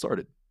back to where it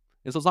started.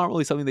 And so it's not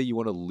really something that you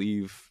want to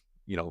leave,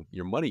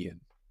 your money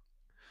in.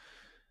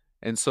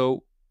 And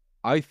so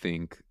I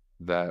think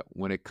that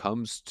when it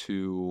comes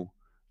to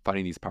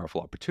finding these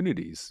powerful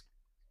opportunities,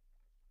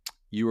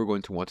 you are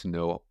going to want to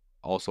know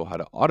also how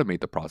to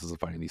automate the process of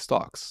finding these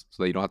stocks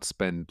so that you don't have to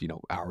spend,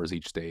 hours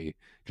each day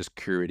just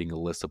curating a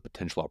list of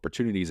potential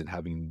opportunities and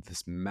having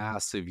this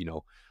massive,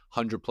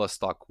 100 plus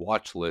stock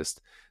watch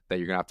list that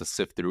you're going to have to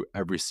sift through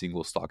every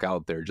single stock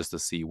out there just to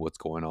see what's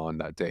going on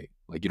that day.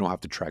 Like, you don't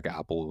have to track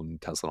Apple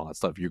and Tesla and all that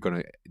stuff. You're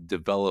going to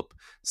develop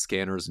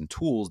scanners and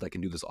tools that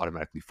can do this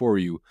automatically for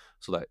you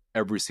so that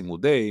every single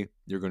day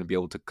you're going to be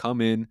able to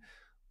come in,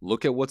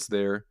 look at what's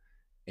there,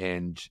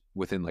 and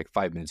within like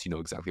 5 minutes, you know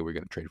exactly what you're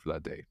going to trade for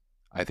that day.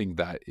 I think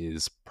that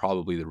is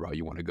probably the route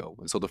you want to go.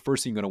 And so the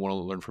first thing you're going to want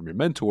to learn from your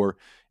mentor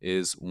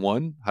is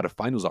one, how to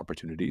find those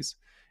opportunities,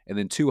 and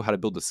then two, how to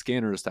build the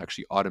scanners to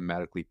actually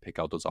automatically pick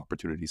out those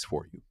opportunities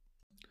for you.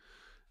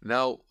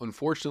 Now,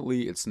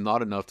 unfortunately, it's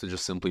not enough to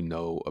just simply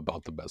know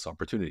about the best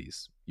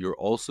opportunities. You're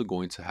also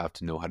going to have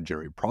to know how to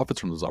generate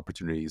profits from those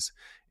opportunities.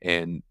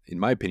 And in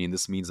my opinion,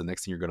 this means the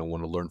next thing you're going to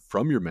want to learn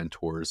from your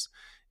mentors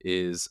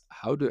is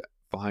how to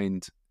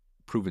find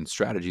proven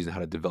strategies and how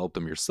to develop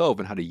them yourself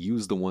and how to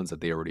use the ones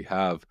that they already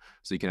have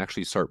so you can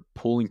actually start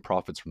pulling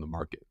profits from the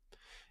market.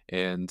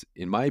 And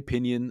in my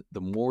opinion,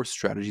 the more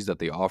strategies that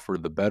they offer,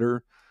 the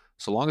better.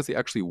 So long as they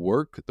actually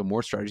work, the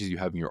more strategies you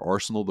have in your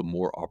arsenal, the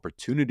more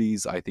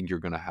opportunities I think you're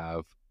going to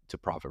have to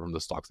profit from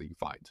the stocks that you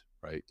find,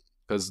 right?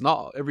 Because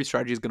not every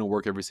strategy is going to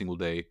work every single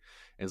day.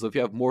 And so if you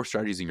have more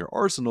strategies in your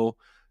arsenal,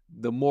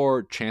 the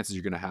more chances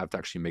you're going to have to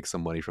actually make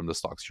some money from the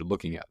stocks you're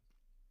looking at.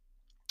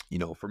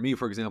 For me,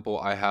 for example,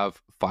 I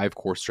have 5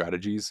 core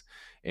strategies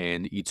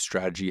and each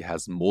strategy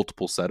has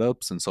multiple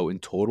setups. And so in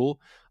total,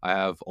 I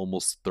have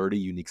almost 30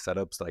 unique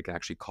setups that I can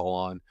actually call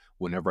on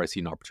whenever I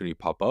see an opportunity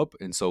pop up.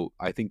 And so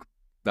I think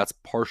that's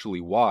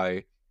partially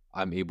why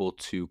I'm able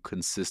to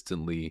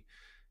consistently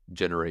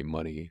generate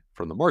money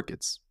from the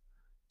markets.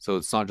 So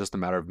it's not just a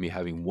matter of me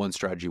having one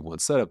strategy, one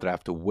setup that I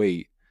have to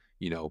wait,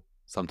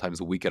 sometimes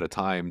a week at a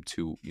time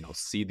to,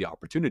 see the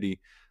opportunity.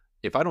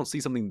 If I don't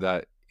see something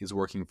that is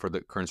working for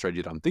the current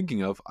strategy that I'm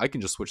thinking of, I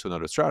can just switch to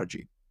another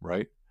strategy,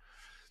 right?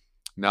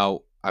 Now,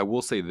 I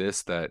will say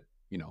this that,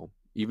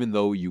 even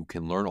though you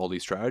can learn all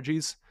these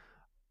strategies,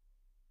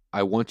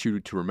 I want you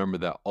to remember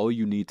that all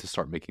you need to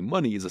start making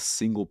money is a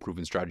single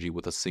proven strategy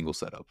with a single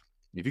setup.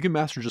 If you can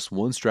master just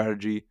one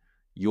strategy,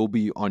 you'll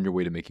be on your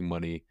way to making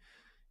money.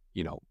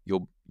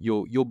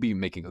 You'll be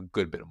making a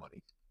good bit of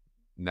money.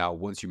 Now,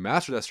 once you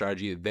master that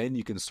strategy, then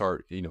you can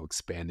start,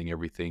 expanding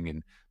everything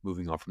and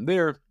moving on from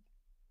there.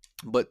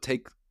 But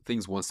take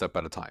things one step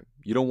at a time.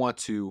 You don't want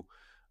to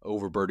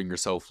overburden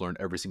yourself, learn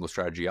every single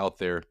strategy out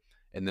there,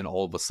 and then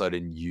all of a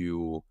sudden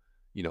you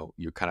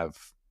kind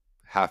of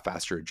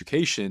half-ass your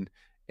education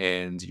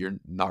and you're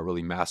not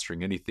really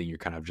mastering anything. You're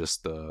kind of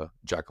just the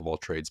jack of all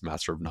trades,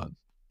 master of none.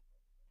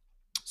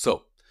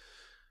 So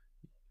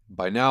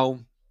by now,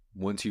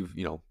 once you've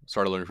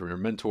started learning from your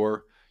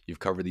mentor, you've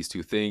covered these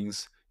two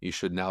things. You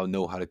should now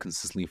know how to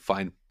consistently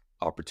find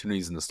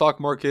opportunities in the stock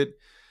market.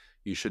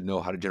 You should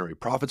know how to generate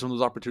profits from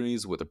those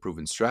opportunities with a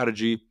proven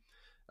strategy.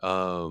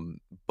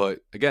 But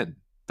again,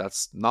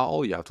 that's not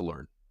all you have to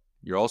learn.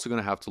 You're also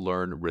going to have to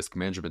learn risk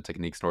management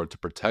techniques in order to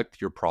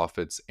protect your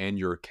profits and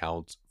your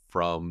account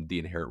from the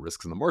inherent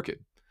risks in the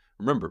market.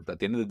 Remember, at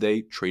the end of the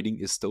day, trading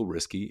is still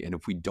risky. And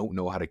if we don't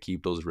know how to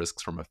keep those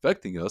risks from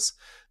affecting us,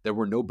 then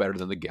we're no better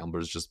than the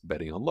gamblers just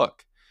betting on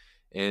luck.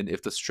 And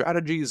if the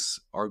strategies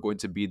are going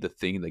to be the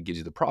thing that gives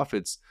you the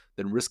profits,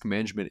 then risk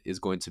management is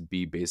going to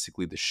be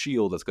basically the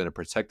shield that's going to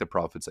protect the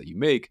profits that you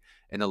make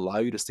and allow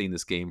you to stay in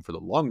this game for the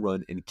long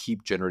run and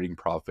keep generating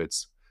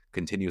profits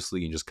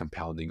continuously and just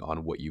compounding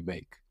on what you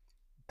make.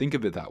 Think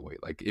of it that way.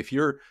 Like if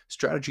your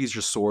strategy is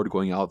your sword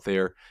going out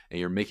there and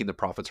you're making the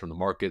profits from the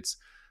markets,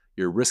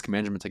 your risk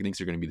management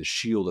techniques are going to be the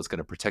shield that's going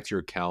to protect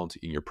your account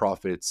and your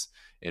profits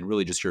and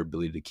really just your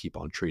ability to keep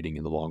on trading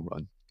in the long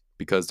run.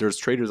 Because there's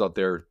traders out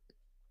there,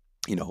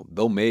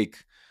 they'll make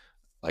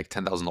like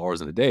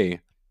 $10,000 in a day,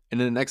 and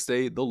then the next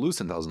day they'll lose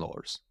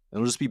 $10,000.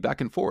 It'll just be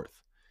back and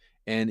forth.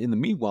 And in the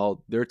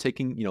meanwhile, they're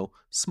taking,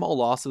 small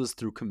losses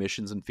through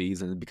commissions and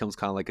fees, and it becomes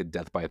kind of like a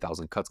death by a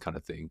thousand cuts kind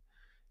of thing.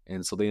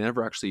 And so they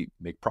never actually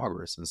make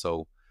progress. And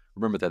so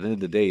remember that at the end of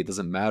the day, it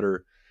doesn't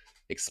matter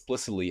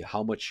explicitly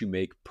how much you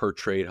make per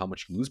trade, how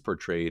much you lose per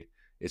trade.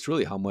 It's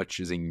really how much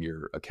is in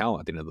your account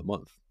at the end of the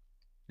month.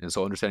 And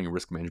so understanding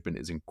risk management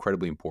is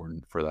incredibly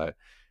important for that.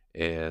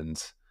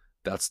 And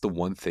that's the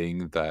one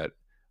thing that,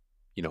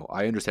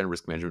 I understand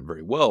risk management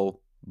very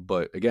well,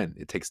 but again,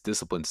 it takes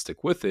discipline to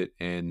stick with it.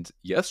 And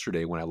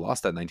yesterday, when I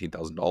lost that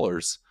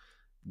 $19,000,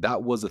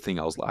 that was the thing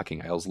I was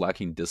lacking. I was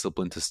lacking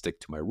discipline to stick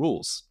to my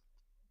rules.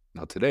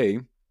 Now, today,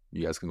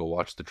 you guys can go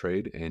watch the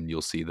trade and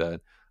you'll see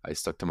that I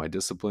stuck to my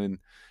discipline.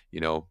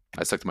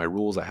 I stuck to my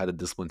rules. I had the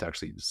discipline to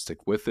actually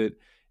stick with it,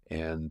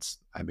 and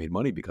I made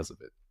money because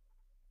of it.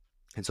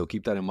 And so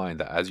keep that in mind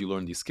that as you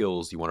learn these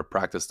skills, you want to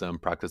practice them,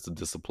 practice the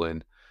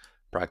discipline,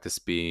 practice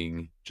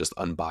being just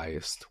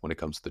unbiased when it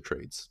comes to the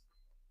trades.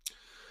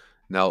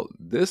 Now,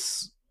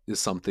 this is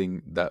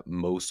something that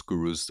most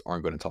gurus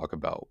aren't going to talk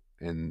about.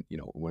 And,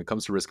 when it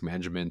comes to risk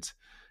management,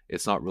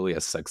 it's not really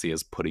as sexy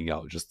as putting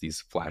out just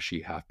these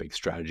flashy half-baked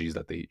strategies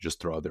that they just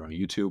throw out there on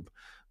YouTube.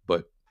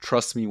 But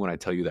trust me when I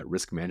tell you that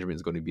risk management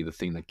is going to be the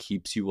thing that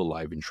keeps you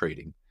alive in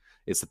trading.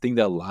 It's the thing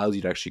that allows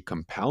you to actually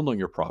compound on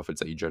your profits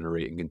that you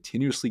generate and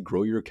continuously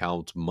grow your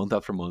account month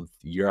after month,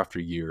 year after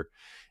year.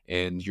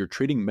 And your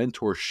trading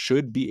mentor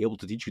should be able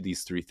to teach you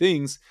these 3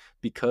 things,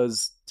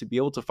 because to be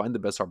able to find the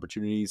best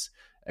opportunities,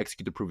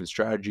 execute the proven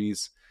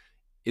strategies,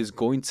 is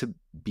going to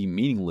be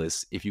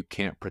meaningless if you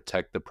can't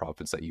protect the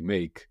profits that you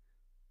make,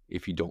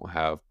 if you don't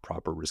have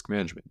proper risk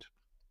management.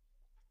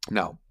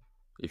 Now,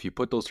 if you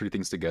put those 3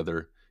 things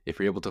together, if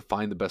you're able to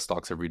find the best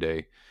stocks every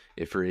day,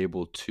 if you're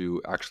able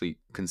to actually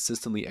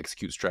consistently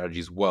execute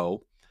strategies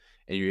well,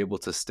 and you're able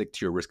to stick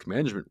to your risk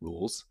management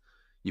rules,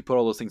 you put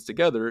all those things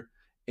together,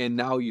 and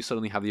now you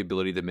suddenly have the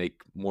ability to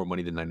make more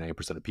money than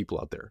 99% of people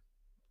out there.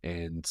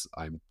 And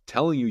I'm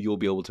telling you, you'll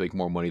be able to make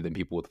more money than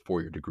people with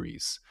 4-year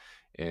degrees.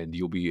 And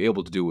you'll be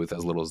able to do it with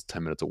as little as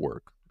 10 minutes of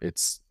work.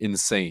 It's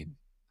insane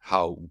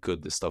how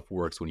good this stuff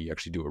works when you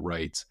actually do it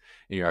right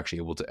and you're actually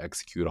able to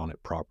execute on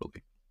it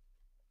properly.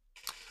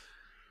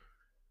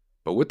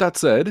 But with that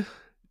said,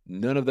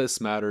 none of this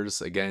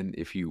matters, again,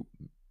 if you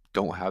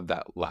don't have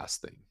that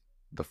last thing.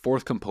 The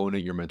fourth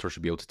component your mentor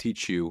should be able to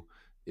teach you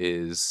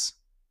is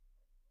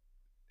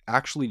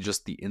actually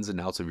just the ins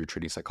and outs of your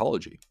trading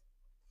psychology,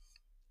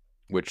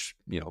 which,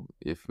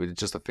 if it's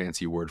just a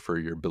fancy word for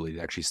your ability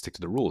to actually stick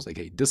to the rules,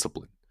 aka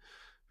discipline.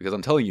 Because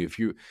I'm telling you, if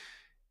you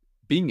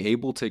being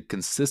able to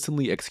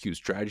consistently execute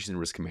strategies and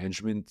risk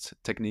management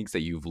techniques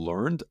that you've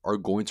learned are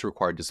going to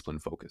require discipline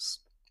and focus.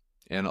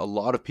 And a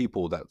lot of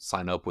people that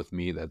sign up with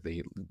me, that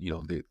they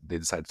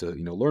decide to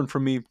learn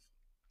from me,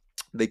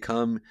 they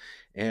come,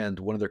 and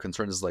one of their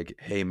concerns is like,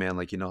 hey man,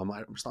 like, I'm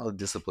just not a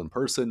disciplined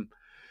person.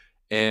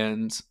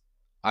 And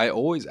I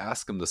always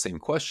ask them the same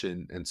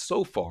question, and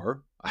so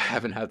far I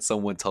haven't had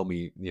someone tell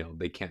me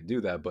they can't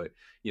do that. But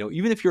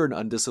even if you're an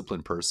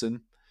undisciplined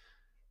person,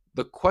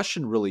 the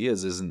question really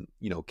isn't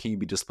can you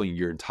be disciplined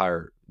your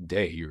entire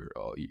day, your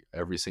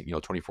every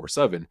single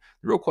 24/7. The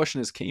real question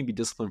is, can you be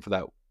disciplined for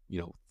that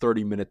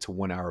 30 minute to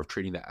 1 hour of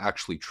trading that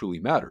actually truly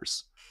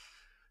matters?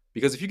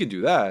 Because if you can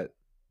do that,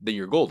 then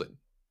you're golden.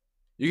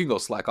 You can go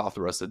slack off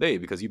the rest of the day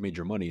because you made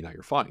your money, now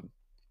you're fine.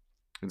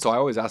 And so I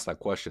always ask that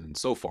question, and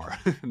so far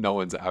no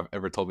one's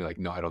ever told me like,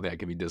 no, I don't think I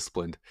can be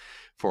disciplined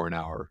for an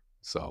hour.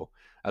 So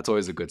that's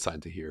always a good sign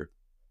to hear.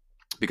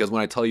 Because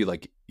when I tell you,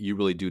 like, you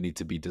really do need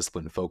to be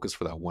disciplined and focused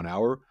for that 1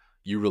 hour,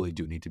 you really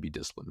do need to be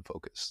disciplined and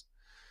focused.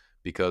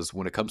 Because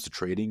when it comes to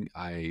trading,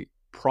 I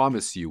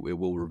promise you it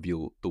will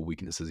reveal the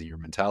weaknesses in your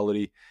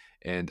mentality.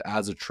 And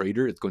as a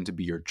trader, it's going to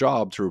be your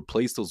job to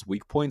replace those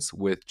weak points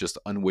with just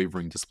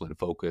unwavering discipline and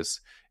focus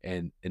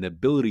and an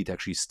ability to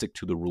actually stick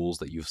to the rules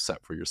that you've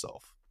set for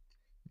yourself.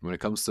 When it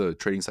comes to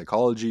trading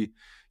psychology,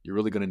 you're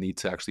really going to need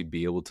to actually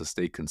be able to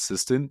stay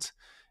consistent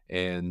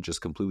and just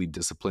completely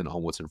disciplined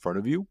on what's in front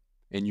of you.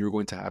 And you're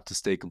going to have to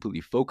stay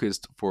completely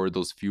focused for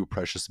those few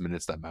precious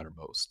minutes that matter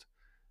most.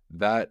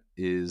 That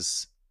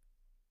is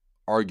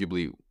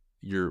arguably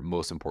your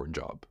most important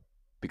job,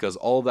 because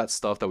all of that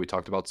stuff that we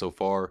talked about so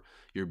far,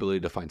 your ability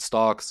to find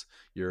stocks,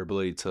 your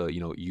ability to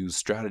use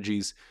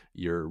strategies,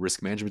 your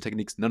risk management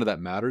techniques, none of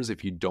that matters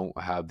if you don't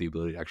have the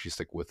ability to actually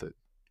stick with it,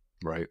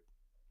 right?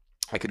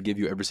 I could give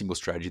you every single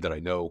strategy that I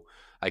know.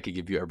 I could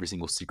give you every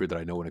single secret that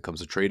I know when it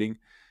comes to trading.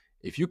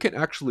 If you can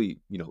actually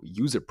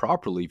use it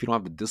properly, if you don't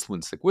have the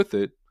discipline to stick with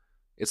it,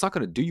 it's not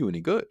going to do you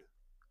any good.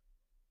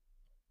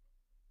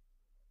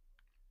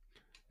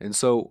 And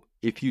so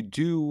if you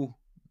do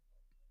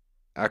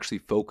actually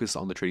focus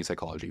on the trading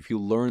psychology, if you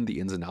learn the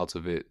ins and outs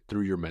of it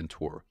through your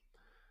mentor,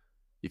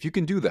 if you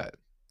can do that,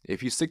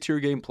 if you stick to your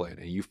game plan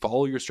and you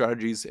follow your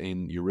strategies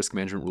and your risk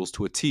management rules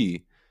to a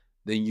T,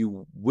 then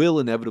you will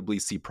inevitably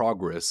see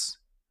progress,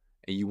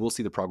 and you will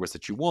see the progress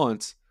that you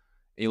want,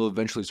 and you'll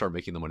eventually start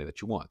making the money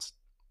that you want.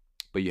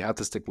 But you have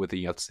to stick with it.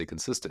 You have to stay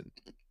consistent,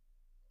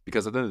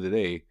 because at the end of the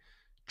day,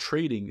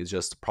 trading is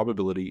just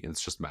probability and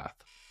it's just math,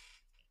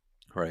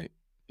 right?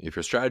 If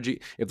the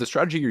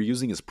strategy you're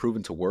using is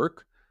proven to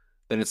work,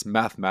 then it's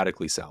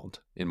mathematically sound,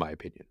 in my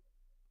opinion.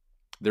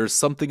 There's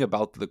something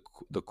about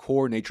the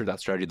core nature of that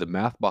strategy, the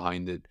math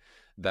behind it,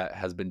 that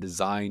has been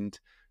designed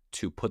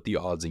to put the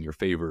odds in your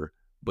favor,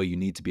 but you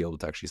need to be able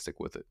to actually stick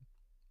with it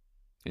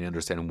and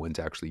understand when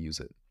to actually use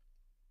it.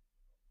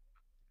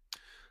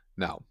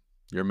 Now,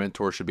 your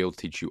mentor should be able to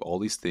teach you all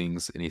these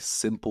things in a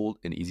simple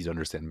and easy to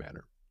understand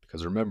manner.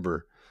 Because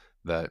remember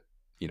that,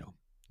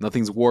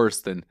 nothing's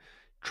worse than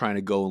trying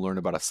to go and learn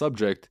about a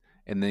subject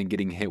and then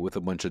getting hit with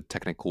a bunch of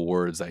technical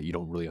words that you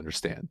don't really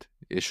understand.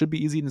 It should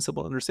be easy and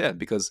simple to understand,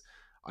 because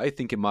I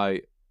think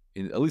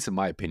at least in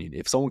my opinion,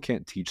 if someone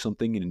can't teach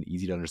something in an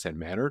easy to understand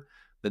manner,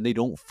 then they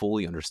don't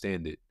fully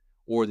understand it,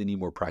 or they need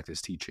more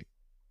practice teaching,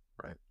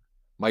 right?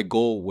 My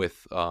goal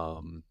with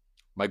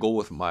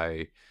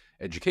my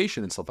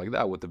education and stuff like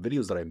that, with the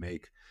videos that I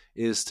make,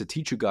 is to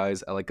teach you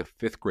guys at like a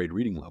 5th grade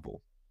reading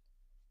level,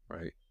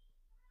 right?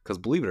 Because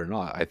believe it or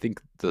not, I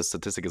think the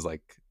statistic is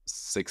like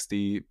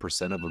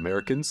 60% of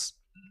Americans.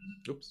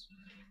 Oops,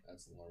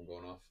 that's the alarm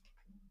going off.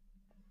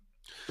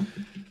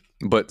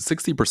 But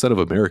 60% of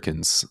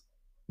Americans,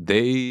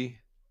 they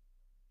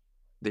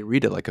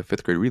read at like a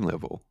 5th grade reading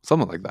level,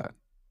 something like that.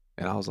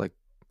 And I was like,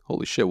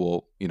 holy shit,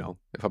 well,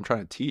 if I'm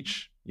trying to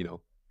teach,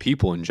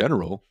 people in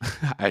general,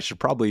 I should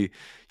probably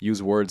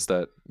use words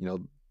that,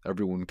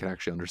 everyone can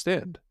actually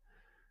understand.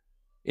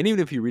 And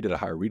even if you read at a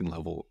higher reading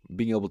level,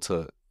 being able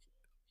to,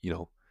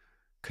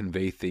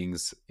 convey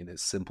things in a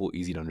simple,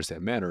 easy to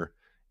understand manner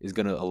is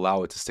going to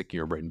allow it to stick in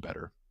your brain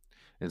better.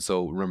 And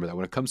so remember that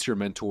when it comes to your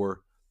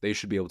mentor, They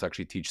should be able to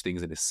actually teach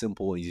things in a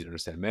simple, easy to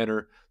understand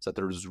manner so that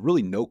there's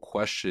really no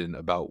question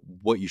about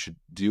what you should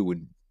do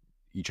in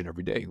each and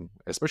every day.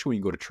 Especially when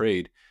you go to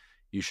trade,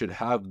 you should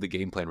have the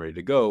game plan ready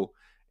to go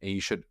and you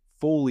should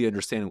fully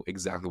understand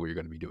exactly what you're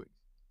going to be doing.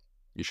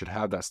 You should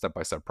have that step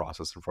by step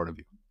process in front of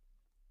you.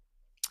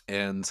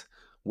 And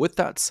with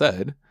that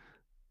said,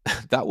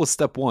 that was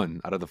step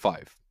one out of the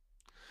five.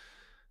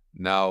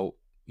 Now,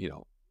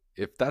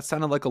 if that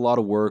sounded like a lot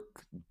of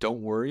work,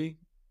 don't worry,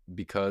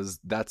 because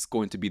that's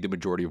going to be the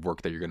majority of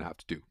work that you're going to have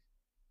to do.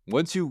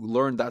 Once you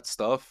learn that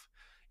stuff,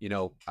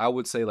 I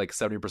would say like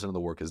 70% of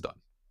the work is done.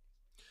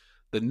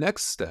 The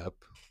next step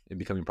in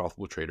becoming a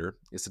profitable trader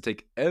is to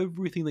take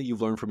everything that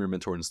you've learned from your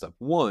mentor in step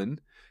one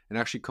and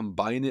actually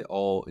combine it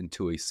all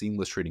into a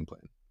seamless trading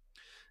plan.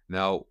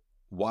 Now,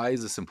 why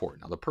is this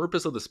important? Now, the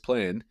purpose of this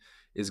plan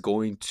is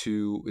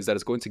that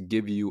it's going to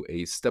give you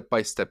a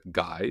step-by-step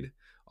guide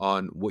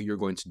on what you're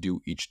going to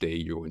do each day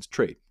you're going to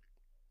trade.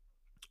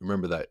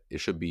 Remember that it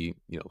should be,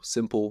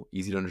 simple,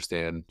 easy to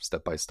understand,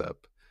 step by step,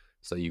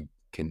 so you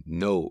can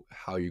know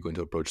how you're going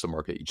to approach the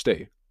market each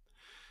day.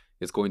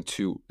 It's going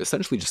to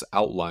essentially just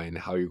outline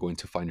how you're going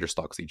to find your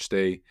stocks each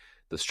day,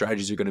 the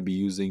strategies you're going to be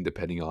using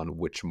depending on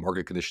which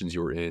market conditions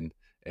you're in,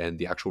 and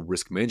the actual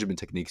risk management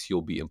techniques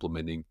you'll be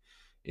implementing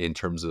in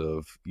terms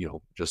of,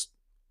 just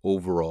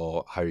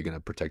overall how you're going to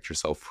protect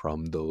yourself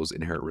from those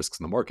inherent risks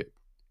in the market.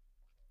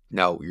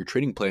 Now, your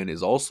trading plan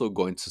is also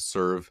going to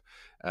serve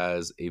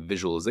as a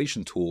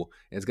visualization tool,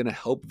 and it's going to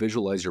help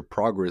visualize your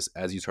progress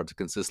as you start to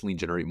consistently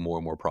generate more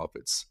and more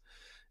profits.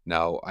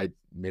 Now, I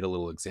made a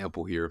little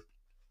example here.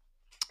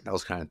 I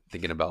was kind of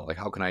thinking about like,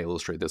 how can I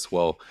illustrate this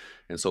well?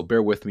 And so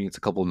bear with me, it's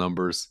a couple of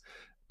numbers.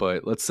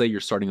 But let's say you're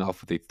starting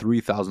off with a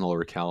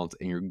 $3,000 account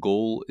and your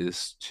goal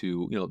is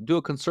to, do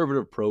a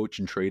conservative approach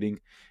in trading,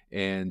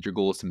 and your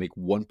goal is to make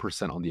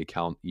 1% on the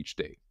account each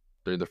day.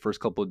 During the first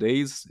couple of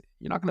days,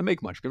 you're not going to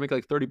make much. You're going to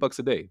make like $30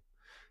 a day.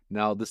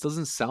 Now, this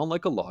doesn't sound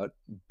like a lot,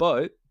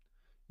 but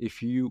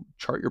if you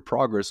chart your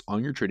progress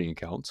on your trading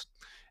accounts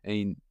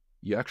and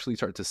you actually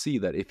start to see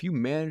that if you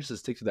manage to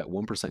stick to that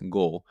 1%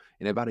 goal,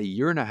 in about a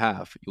year and a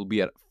half, you'll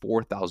be at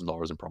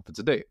 $4,000 in profits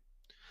a day.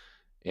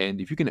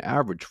 And if you can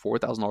average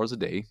 $4,000 a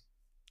day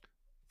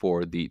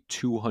for the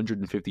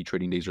 250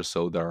 trading days or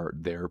so that are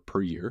there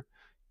per year,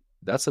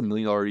 that's $1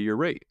 million a year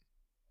rate.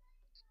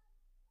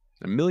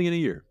 $1 million a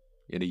year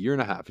in a year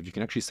and a half if you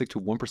can actually stick to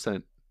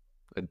 1%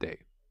 a day.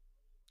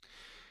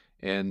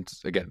 And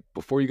again,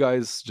 before you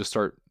guys just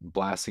start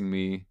blasting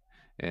me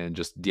and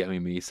just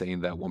DMing me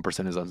saying that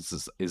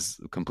 1% is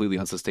completely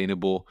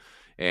unsustainable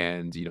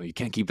and you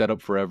can't keep that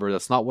up forever,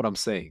 that's not what I'm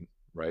saying,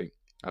 right?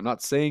 I'm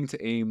not saying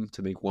to aim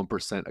to make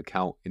 1%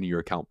 account in your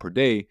account per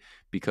day,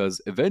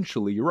 because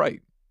eventually you're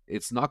right.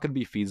 It's not going to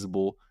be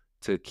feasible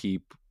to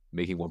keep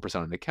making 1%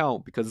 on an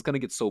account because it's going to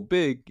get so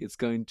big, it's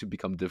going to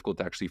become difficult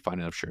to actually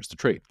find enough shares to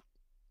trade.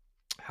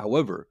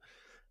 However,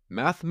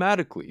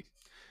 mathematically,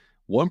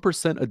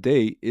 1% a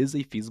day is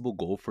a feasible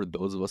goal for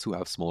those of us who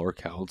have smaller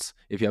accounts.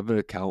 If you have an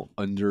account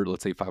under,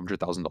 let's say,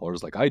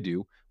 $500,000 like I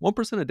do,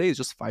 1% a day is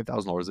just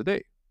 $5,000 a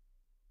day,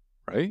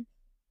 right?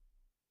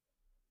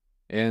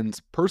 And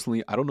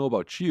personally, I don't know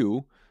about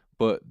you,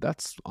 but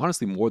that's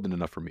honestly more than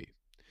enough for me.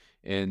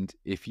 And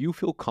if you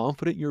feel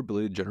confident in your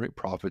ability to generate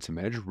profits and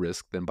manage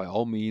risk, then by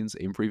all means,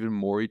 aim for even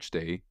more each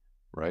day,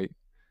 right?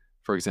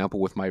 For example,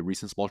 with my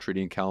recent small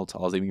trading account, I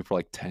was aiming for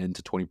like 10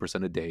 to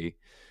 20% a day.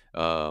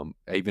 I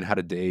even had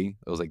a day,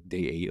 it was like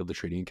day 8 of the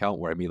trading account,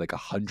 where I made like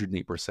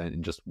 108%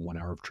 in just 1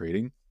 hour of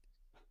trading.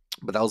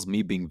 But that was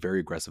me being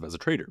very aggressive as a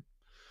trader.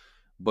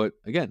 But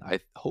again, I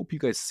hope you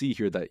guys see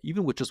here that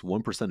even with just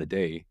 1% a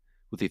day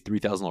with a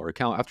 $3,000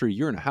 account, after a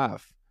year and a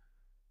half,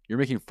 you're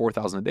making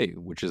 $4,000 a day,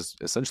 which is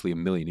essentially $1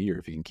 million a year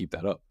if you can keep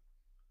that up.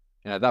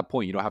 And at that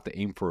point, you don't have to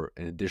aim for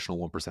an additional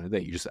 1% a day.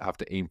 You just have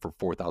to aim for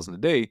 4,000 a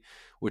day,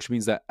 which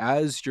means that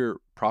as your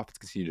profits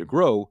continue to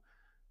grow,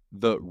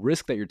 the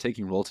risk that you're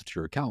taking relative to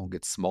your account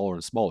gets smaller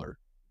and smaller.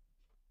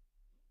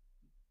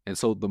 And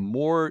so the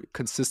more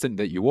consistent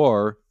that you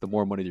are, the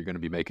more money you're going to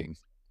be making.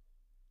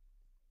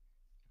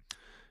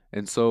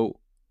 And so,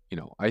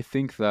 I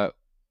think that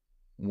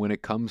when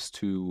it comes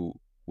to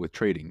with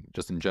trading,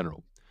 just in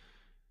general,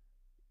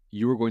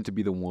 you are going to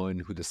be the one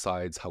who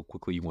decides how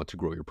quickly you want to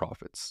grow your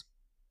profits,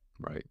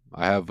 right?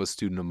 I have a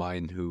student of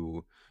mine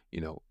who,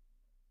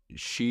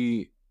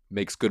 she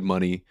makes good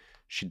money.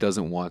 She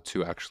doesn't want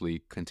to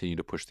actually continue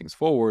to push things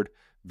forward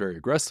very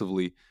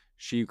aggressively.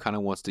 She kind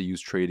of wants to use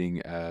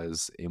trading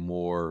as a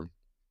more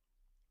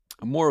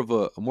of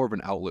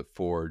an outlet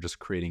for just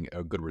creating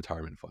a good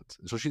retirement fund.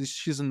 So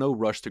she's in no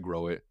rush to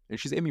grow it, and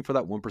she's aiming for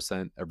that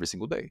 1% every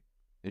single day,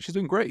 and she's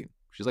doing great.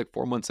 She's like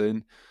 4 months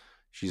in.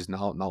 She's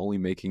now not only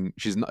making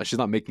she's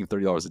not making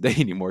 $30 a day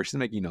anymore. She's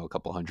making a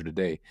couple hundred a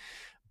day,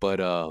 but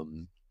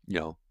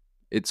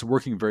it's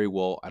working very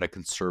well at a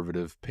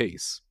conservative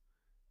pace.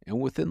 And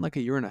within like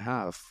a year and a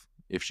half,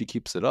 if she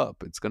keeps it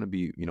up, it's going to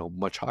be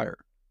much higher.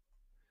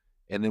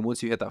 And then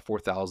once you hit that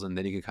 4,000,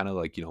 then you can kind of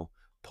like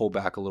pull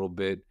back a little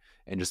bit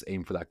and just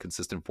aim for that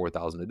consistent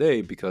 4,000 a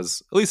day,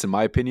 because at least in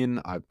my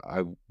opinion,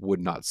 I would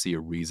not see a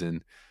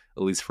reason,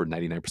 at least for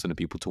 99% of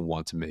people, to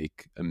want to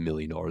make $1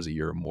 million a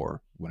year or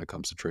more when it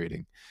comes to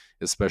trading,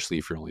 especially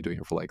if you're only doing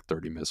it for like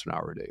 30 minutes or an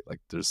hour a day. Like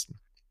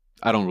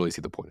I don't really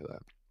see the point of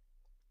that.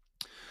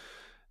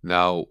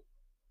 Now,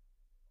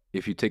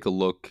 if you take a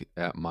look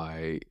at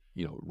my,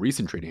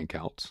 recent trading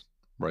account,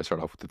 where I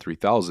start off with the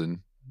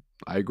 3,000,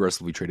 I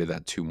aggressively traded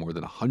that to more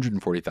than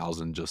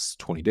 140,000 just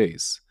 20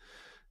 days.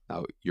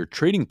 Now, your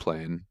trading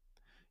plan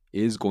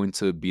is going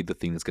to be the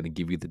thing that's going to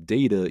give you the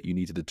data you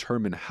need to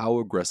determine how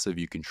aggressive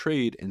you can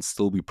trade and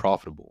still be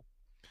profitable.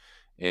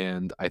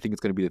 And I think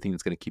it's going to be the thing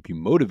that's going to keep you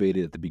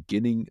motivated at the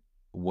beginning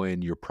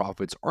when your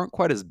profits aren't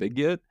quite as big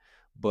yet.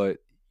 But,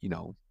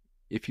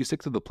 if you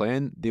stick to the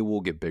plan, they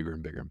will get bigger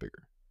and bigger and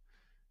bigger.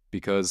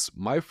 Because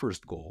my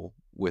first goal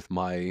with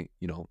my,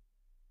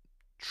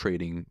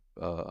 trading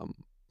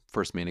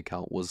first main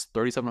account was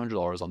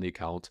 $3,700 on the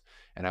account.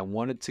 And I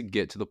wanted to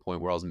get to the point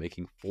where I was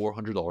making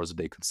 $400 a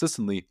day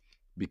consistently,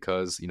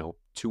 because,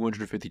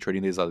 250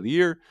 trading days out of the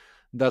year,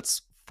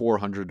 that's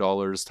 $400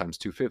 times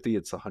 250,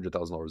 it's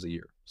 $100,000 a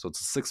year. So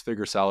it's a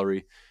six-figure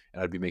salary,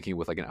 and I'd be making it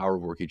with like an hour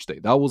of work each day.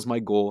 That was my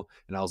goal.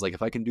 And I was like,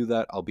 if I can do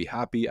that, I'll be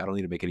happy. I don't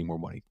need to make any more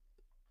money.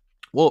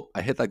 Well,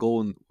 I hit that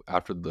goal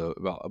after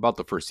about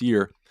the first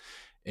year,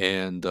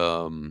 and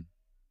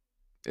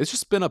it's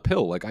just been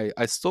uphill. Like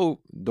I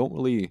still don't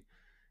really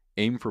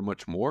aim for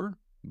much more,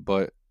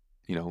 but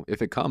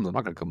if it comes, I'm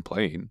not going to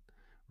complain,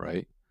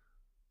 right?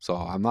 So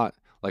I'm not,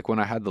 like, when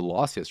I had the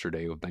loss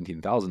yesterday of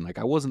 19,000, like,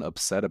 I wasn't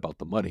upset about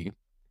the money.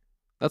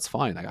 That's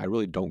fine. I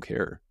really don't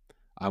care.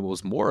 I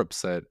was more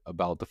upset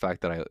about the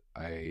fact that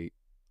I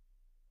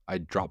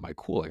dropped my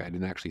cool. Like, I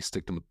didn't actually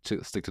stick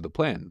to the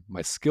plan.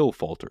 My skill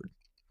faltered,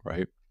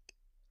 right?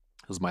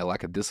 It was my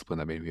lack of discipline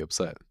that made me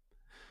upset.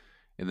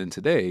 And then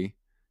today,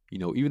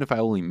 even if I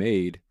only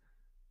made,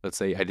 let's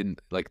say I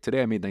didn't, like,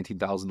 today I made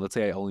 19,000. Let's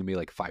say I only made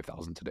like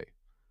 5,000 today,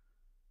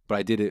 but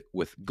I did it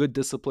with good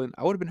discipline,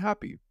 I would have been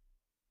happy.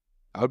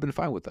 I would have been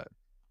fine with that.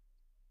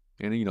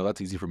 And,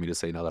 that's easy for me to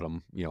say now that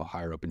I'm,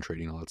 higher up in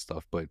trading and all that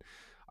stuff. But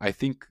I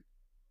think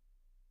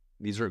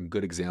these are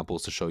good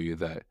examples to show you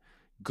that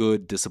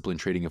good disciplined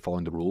trading and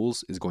following the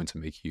rules is going to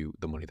make you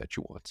the money that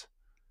you want.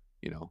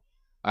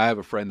 I have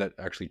a friend that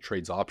actually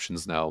trades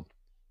options now,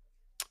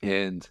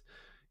 and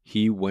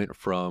he went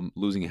from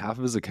losing half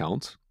of his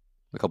account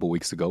a couple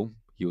weeks ago.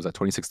 He was at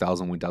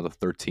 26,000, went down to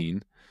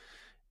 13,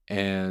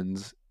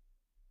 and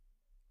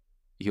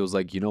he was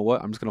like, you know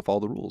what? I'm just going to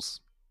follow the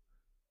rules.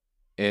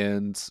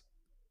 And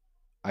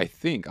I'm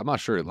not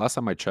sure. Last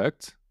time I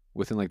checked,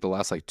 within like the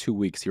last like 2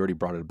 weeks, he already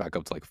brought it back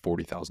up to like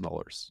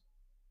 $40,000,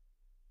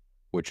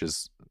 which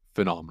is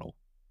phenomenal.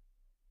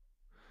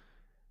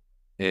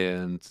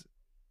 And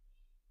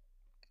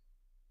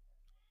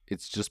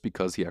it's just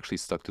because he actually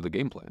stuck to the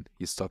game plan.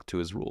 He stuck to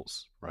his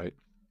rules, right?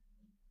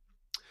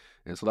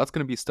 And so that's going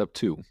to be step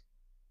 2.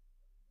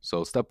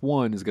 So step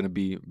 1 is going to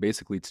be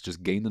basically to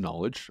just gain the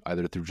knowledge,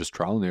 either through just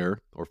trial and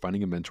error or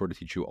finding a mentor to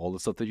teach you all the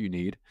stuff that you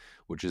need,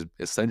 which is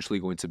essentially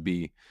going to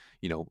be,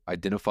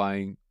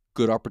 identifying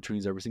good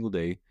opportunities every single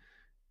day,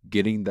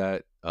 getting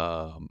that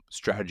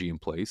strategy in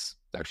place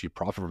to actually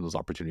profit from those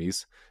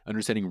opportunities,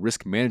 understanding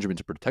risk management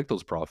to protect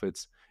those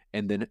profits,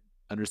 and then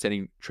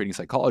understanding trading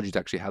psychology to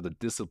actually have the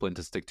discipline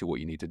to stick to what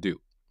you need to do.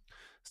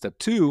 Step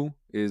 2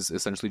 is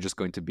essentially just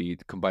going to be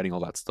combining all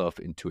that stuff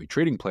into a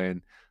trading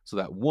plan, so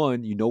that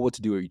 1, you know what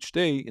to do each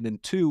day, and then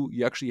 2,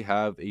 you actually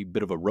have a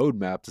bit of a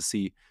roadmap to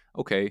see,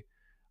 okay,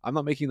 I'm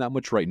not making that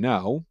much right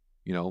now.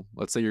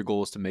 Let's say your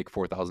goal is to make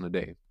 4,000 a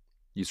day.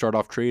 You start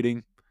off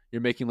trading,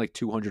 you're making like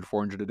 200,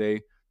 400 a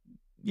day.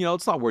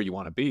 It's not where you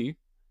want to be.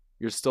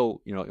 You're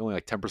still, only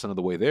like 10% of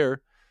the way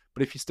there.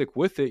 But if you stick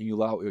with it and you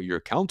allow your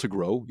account to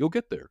grow, you'll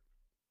get there.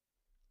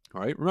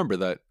 All right. Remember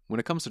that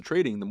when it comes to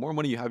trading, the more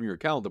money you have in your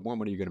account, the more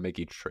money you're going to make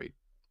each trade,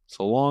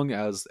 so long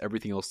as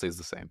everything else stays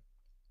the same.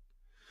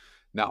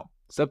 Now,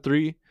 step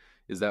 3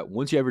 is that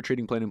once you have your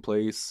trading plan in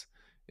place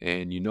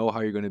and you know how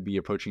you're going to be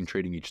approaching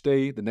trading each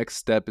day, the next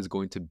step is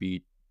going to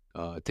be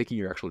taking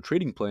your actual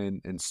trading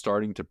plan and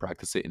starting to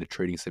practice it in a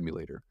trading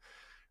simulator.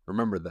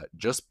 Remember that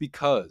just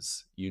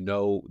because you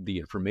know the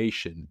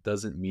information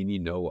doesn't mean you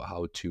know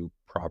how to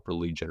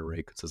properly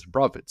generate consistent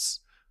profits.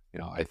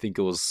 I think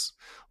it was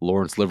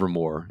Lawrence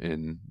Livermore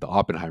in the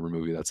Oppenheimer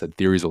movie that said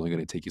theory is only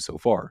going to take you so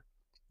far.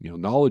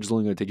 Knowledge is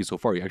only going to take you so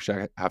far. You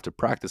actually have to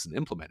practice and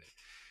implement it.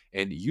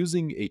 And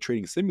using a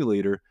trading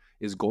simulator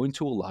is going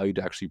to allow you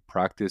to actually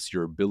practice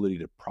your ability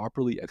to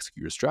properly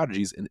execute your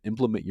strategies and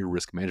implement your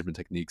risk management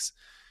techniques.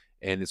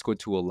 And it's going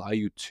to allow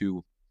you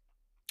to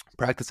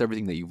practice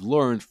everything that you've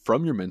learned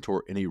from your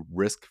mentor in a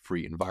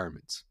risk-free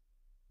environment.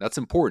 That's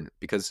important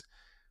because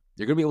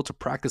you're going to be able to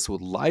practice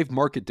with live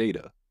market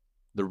data,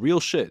 the real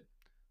shit,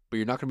 but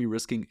you're not going to be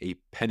risking a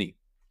penny.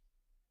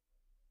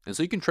 And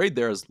so you can trade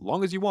there as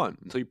long as you want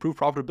until you prove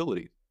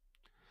profitability.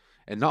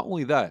 And not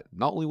only that,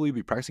 not only will you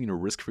be practicing in a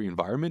risk-free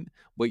environment,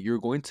 but you're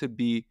going to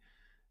be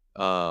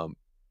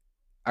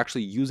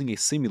actually using a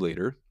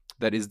simulator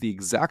that is the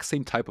exact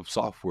same type of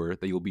software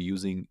that you'll be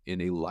using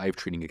in a live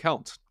trading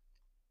account.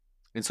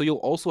 And so you'll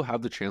also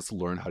have the chance to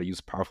learn how to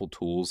use powerful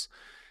tools,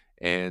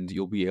 and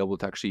you'll be able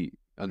to actually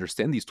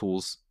understand these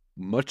tools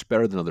much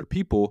better than other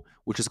people,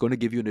 which is going to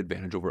give you an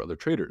advantage over other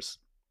traders.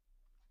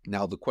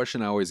 Now, the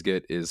question I always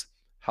get is,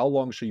 how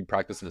long should you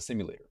practice in a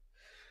simulator?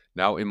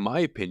 Now, in my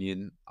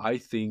opinion, I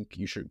think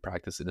you should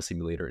practice in a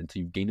simulator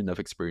until you've gained enough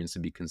experience to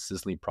be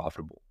consistently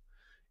profitable.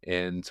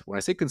 And when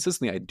I say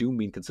consistently, I do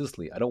mean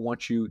consistently. I don't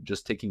want you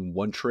just taking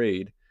one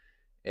trade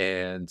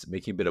and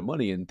making a bit of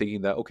money and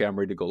thinking that, okay, I'm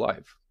ready to go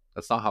live.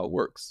 That's not how it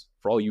works.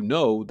 For all you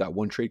know, that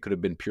one trade could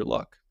have been pure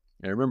luck.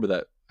 And remember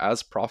that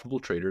as profitable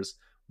traders,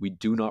 we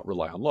do not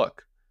rely on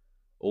luck.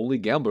 Only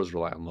gamblers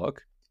rely on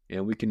luck,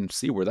 and we can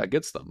see where that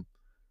gets them.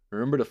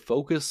 Remember to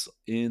focus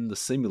in the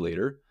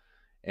simulator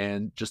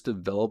and just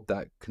develop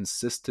that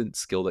consistent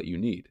skill that you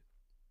need.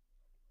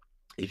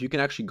 If you can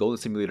actually go in the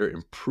simulator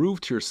and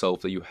prove to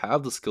yourself that you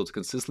have the skill to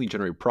consistently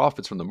generate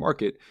profits from the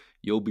market,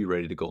 you'll be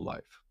ready to go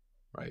live,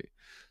 right?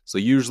 So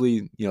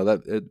usually,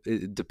 that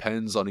it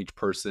depends on each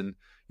person.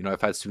 I've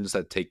had students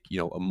that take,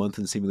 a month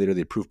in the simulator,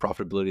 they prove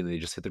profitability and they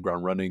just hit the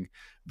ground running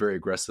very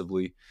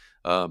aggressively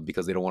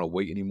because they don't want to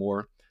wait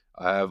anymore.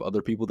 I have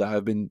other people that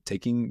have been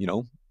taking,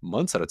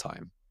 months at a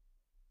time.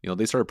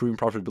 They started proving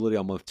profitability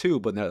on month 2,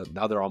 but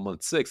now they're on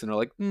month 6 and they're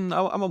like, I'm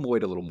gonna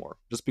wait a little more,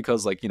 just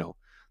because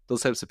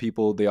those types of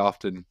people, they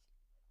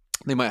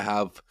might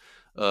have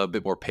a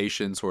bit more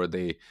patience, or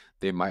they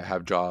might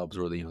have jobs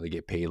where they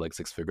get paid like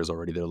 6 figures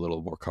already. They're a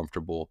little more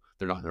comfortable.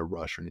 They're not in a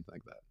rush or anything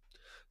like that.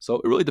 So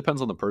it really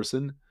depends on the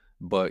person.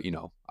 But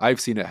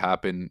I've seen it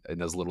happen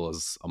in as little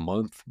as a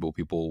month, where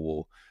people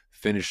will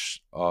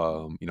finish,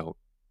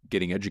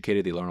 getting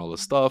educated. They learn all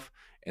this stuff,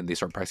 and they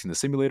start practicing the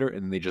simulator,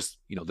 and then they just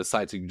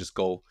decide to just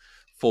go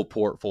full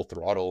port, full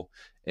throttle,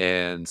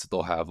 and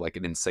they'll have like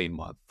an insane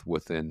month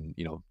within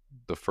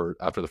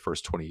after the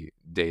first 20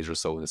 days or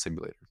so in the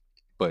simulator.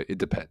 But it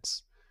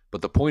depends.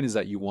 But the point is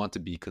that you want to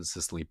be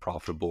consistently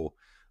profitable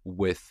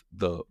with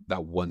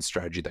that one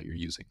strategy that you're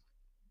using.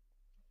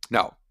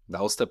 Now,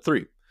 that was step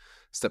 3.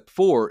 Step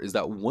 4 is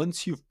that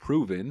once you've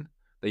proven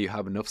that you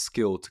have enough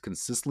skill to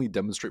consistently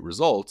demonstrate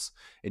results,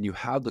 and you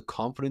have the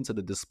confidence and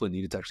the discipline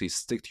needed to actually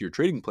stick to your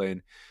trading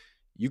plan,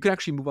 you can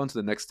actually move on to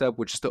the next step,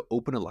 which is to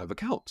open a live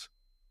account.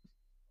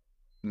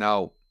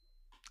 Now,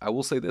 I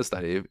will say this,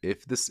 that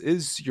if this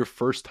is your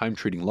first time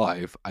trading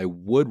live, I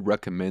would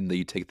recommend that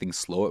you take things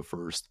slow at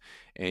first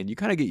and you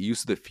kind of get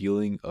used to the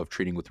feeling of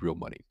trading with real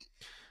money.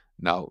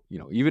 Now,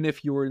 even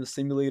if you were in the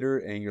simulator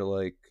and you're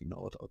like,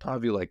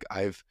 Otavio, like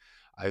I've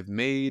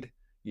made,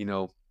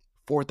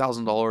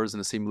 $4,000 in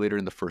a simulator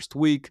in the first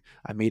week.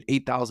 I made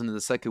 8,000 in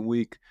the second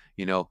week.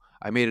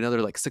 I made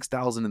another like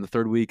 6,000 in the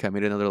third week. I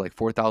made another like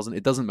 4,000.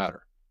 It doesn't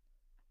matter.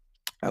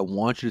 I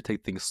want you to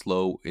take things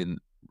slow in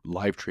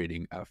live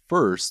trading at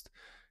first,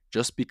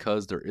 just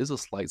because there is a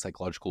slight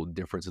psychological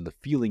difference in the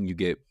feeling you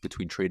get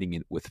between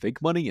trading with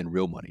fake money and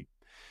real money.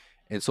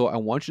 And so I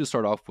want you to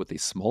start off with a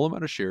small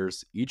amount of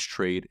shares each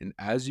trade. And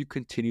as you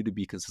continue to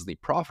be consistently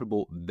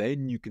profitable,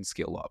 then you can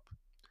scale up.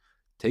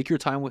 Take your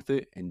time with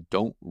it and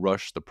don't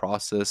rush the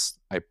process.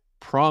 I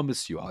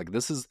promise you, like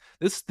this is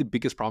the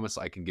biggest promise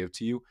I can give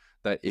to you,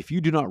 that if you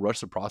do not rush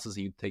the process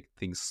and you take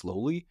things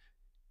slowly,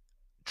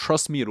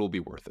 trust me, it will be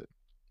worth it.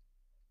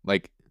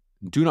 Like,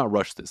 do not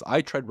rush this.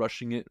 I tried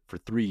rushing it for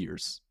 3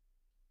 years.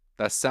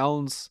 That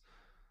sounds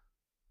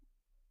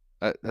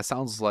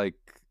like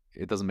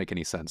it doesn't make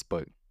any sense,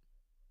 but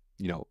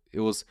it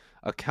was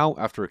account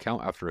after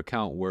account after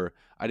account where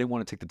I didn't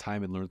want to take the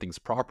time and learn things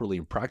properly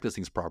and practice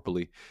things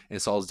properly.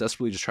 And so I was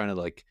desperately just trying to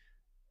like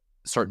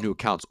start new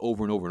accounts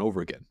over and over and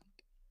over again.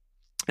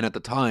 And at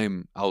the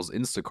time I was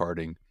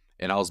Instacarting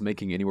and I was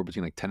making anywhere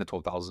between like 10 to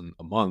 12,000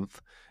 a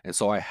month. And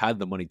so I had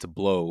the money to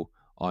blow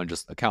on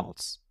just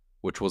accounts,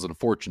 which was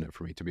unfortunate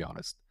for me, to be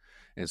honest.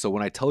 And so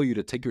when I tell you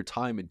to take your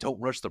time and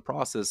don't rush the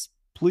process,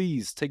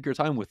 please take your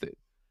time with it.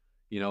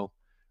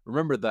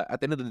 Remember that at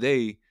the end of the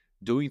day,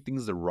 doing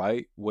things the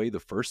right way the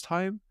first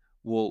time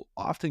will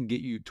often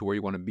get you to where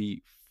you want to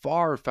be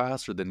far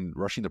faster than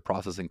rushing the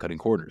process and cutting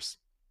corners.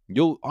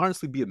 You'll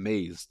honestly be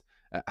amazed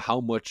at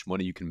how much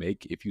money you can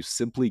make if you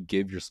simply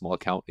give your small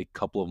account a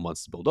couple of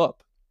months to build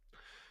up.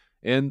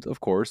 And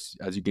of course,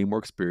 as you gain more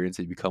experience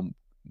and you become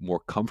more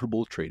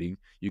comfortable trading,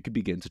 you can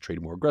begin to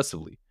trade more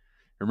aggressively.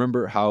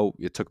 Remember how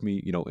it took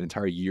me, an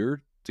entire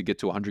year to get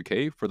to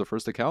 100K for the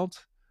first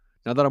account?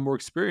 Now that I'm more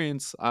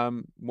experienced,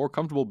 I'm more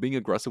comfortable being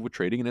aggressive with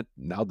trading, and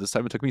now this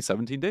time it took me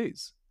 17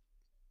 days.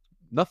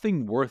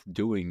 Nothing worth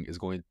doing is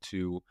going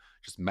to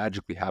just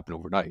magically happen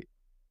overnight.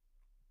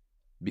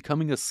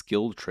 Becoming a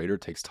skilled trader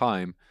takes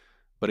time,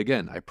 but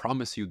again, I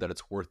promise you that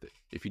it's worth it.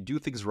 If you do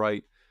things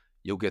right,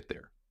 you'll get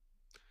there.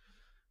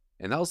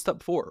 And that was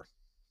step 4.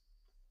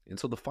 And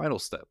so the final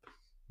step,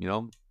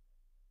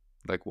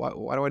 like why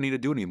do I need to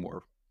do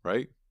anymore,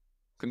 right?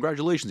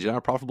 Congratulations, you're now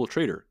a profitable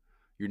trader.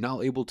 You're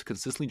now able to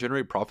consistently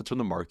generate profits from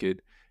the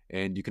market,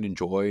 and you can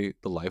enjoy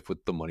the life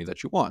with the money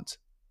that you want.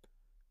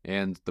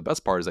 And the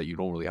best part is that you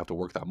don't really have to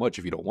work that much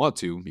if you don't want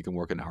to. You can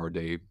work an hour a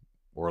day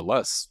or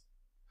less.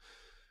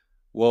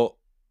 Well,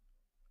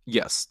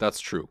 yes, that's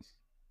true.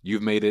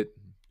 You've made it,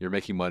 you're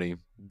making money,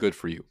 good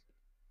for you.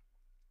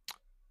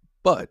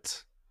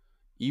 But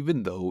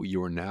even though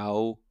you are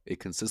now a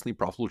consistently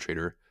profitable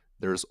trader,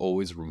 there's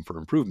always room for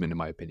improvement, in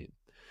my opinion.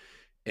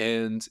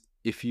 And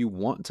if you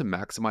want to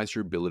maximize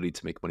your ability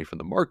to make money from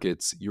the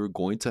markets, you're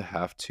going to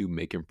have to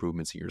make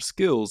improvements in your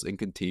skills and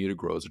continue to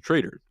grow as a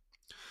trader.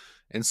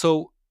 And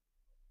so,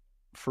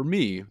 for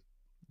me,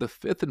 the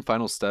fifth and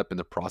final step in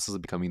the process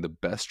of becoming the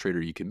best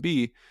trader you can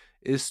be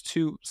is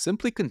to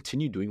simply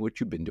continue doing what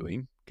you've been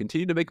doing,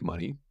 continue to make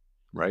money,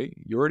 right?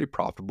 You're already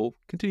profitable,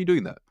 continue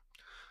doing that.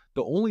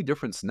 The only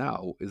difference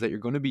now is that you're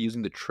going to be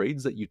using the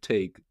trades that you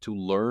take to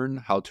learn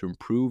how to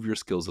improve your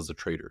skills as a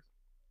trader.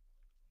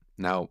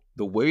 Now,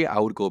 the way I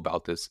would go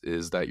about this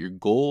is that your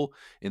goal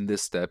in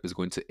this step is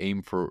going to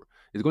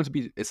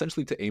be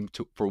essentially to aim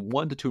to for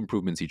 1 to 2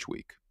 improvements each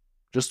week.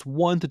 Just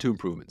 1 to 2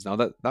 improvements. Now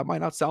that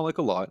might not sound like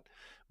a lot,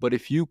 but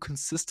if you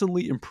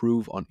consistently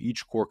improve on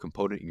each core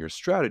component in your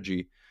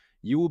strategy,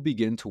 you will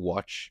begin to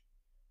watch,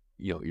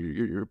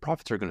 your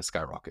profits are going to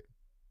skyrocket.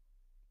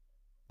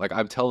 Like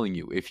I'm telling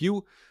you, if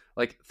you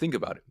think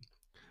about it.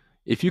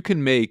 If you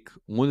can make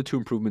 1 to 2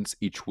 improvements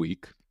each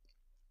week,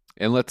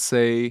 and let's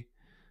say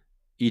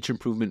each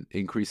improvement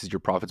increases your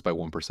profits by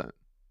 1%,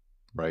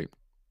 right?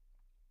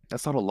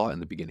 That's not a lot in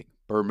the beginning.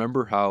 But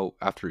remember how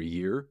after a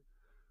year,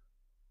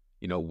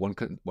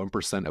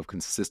 1% of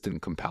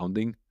consistent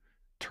compounding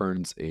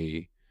turns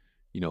a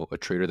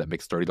trader that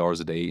makes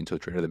 $30 a day into a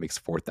trader that makes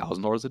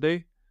 $4,000 a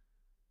day.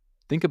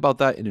 Think about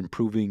that and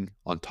improving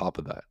on top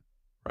of that,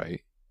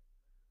 right?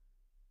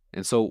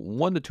 And so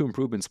 1 to 2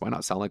 improvements might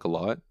not sound like a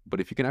lot, but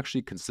if you can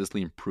actually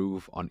consistently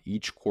improve on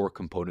each core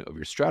component of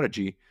your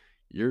strategy,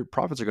 your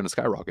profits are going to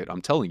skyrocket.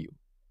 I'm telling you.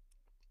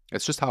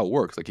 It's just how it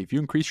works. Like if you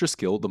increase your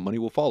skill, the money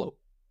will follow.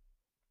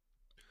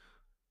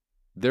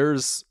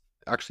 There's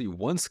actually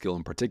one skill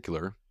in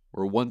particular,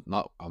 or I'm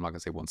not going to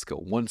say one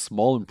skill, one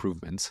small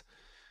improvement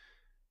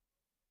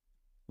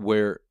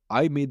where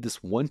I made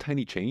this one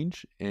tiny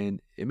change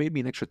and it made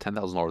me an extra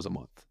 $10,000 a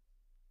month.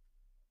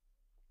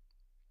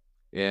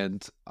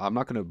 And I'm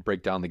not going to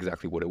break down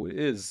exactly what it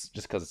is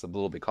just because it's a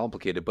little bit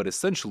complicated. But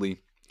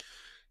essentially,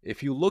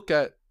 if you look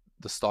at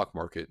the stock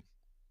market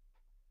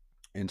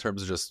in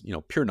terms of just,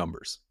 pure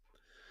numbers,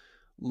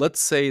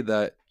 let's say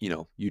that,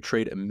 you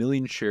trade 1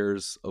 million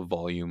shares of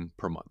volume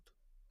per month,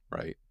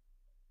 right?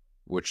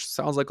 Which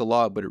sounds like a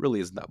lot, but it really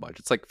isn't that much.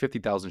 It's like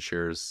 50,000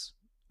 shares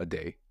a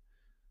day,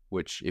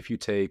 which if you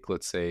take,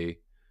 let's say,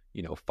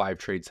 5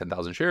 trades,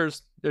 10,000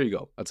 shares, there you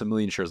go. That's 1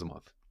 million shares a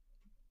month.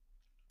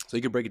 So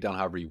you can break it down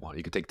however you want.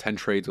 You could take 10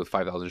 trades with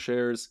 5,000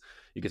 shares.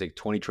 You could take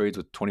 20 trades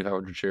with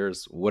 2,500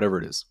 shares, whatever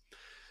it is.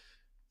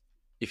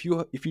 If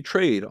you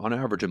trade on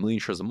average 1 million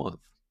shares a month,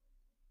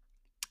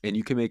 and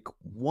you can make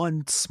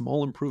one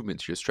small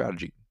improvement to your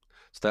strategy,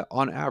 so that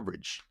on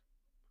average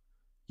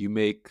you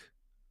make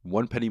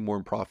 1 penny more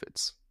in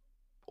profits,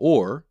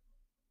 or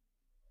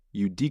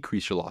you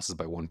decrease your losses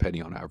by 1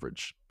 penny on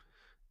average,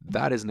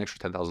 that is an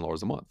extra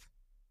 $10,000 a month.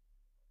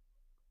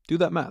 Do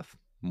that math.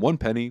 1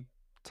 penny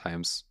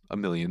times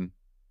 1 million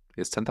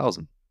is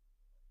 10,000.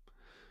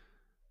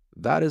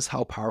 That is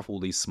how powerful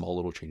these small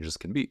little changes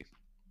can be.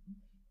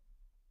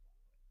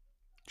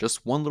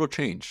 Just one little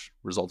change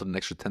resulted in an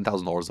extra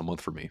 $10,000 a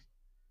month for me.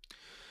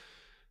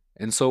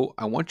 And so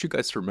I want you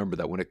guys to remember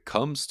that when it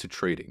comes to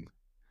trading,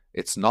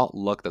 it's not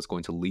luck that's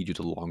going to lead you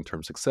to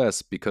long-term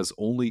success, because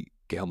only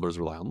gamblers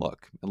rely on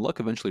luck, and luck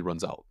eventually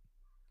runs out.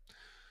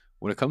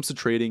 When it comes to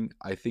trading,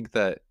 I think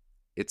that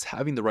it's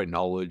having the right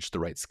knowledge, the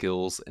right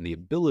skills, and the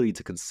ability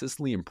to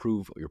consistently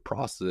improve your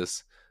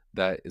process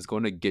that is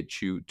going to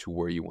get you to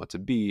where you want to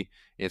be.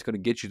 And it's going to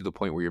get you to the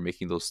point where you're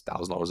making those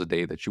 $1,000 a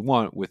day that you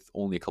want with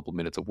only a couple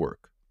minutes of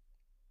work.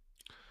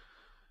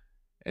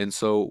 And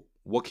so,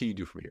 what can you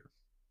do from here?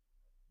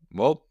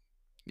 Well,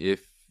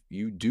 if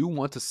you do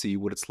want to see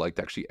what it's like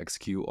to actually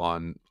execute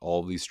on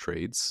all of these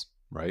trades,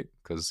 right?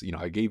 Because,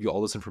 I gave you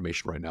all this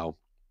information right now.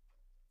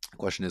 The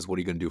question is, what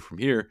are you going to do from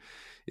here?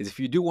 Is if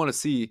you do want to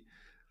see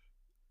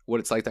what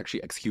it's like to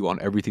actually execute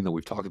on everything that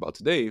we've talked about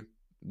today,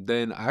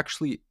 then I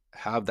actually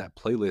have that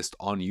playlist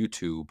on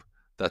YouTube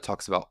that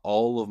talks about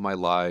all of my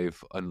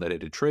live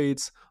unleaded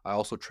trades. I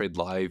also trade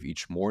live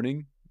each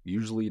morning.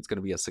 Usually it's going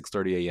to be at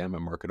 6:30 a.m.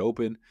 at market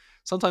open.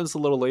 Sometimes it's a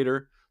little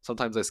later.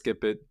 Sometimes I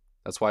skip it.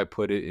 That's why I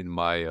put it in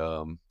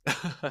my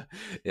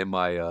in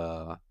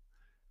my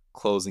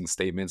closing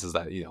statements, is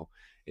that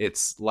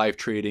it's live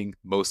trading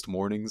most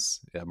mornings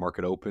at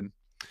market open.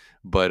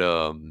 But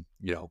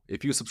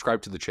if you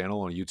subscribe to the channel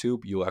on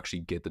YouTube, you'll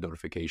actually get the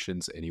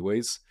notifications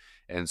anyways,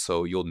 and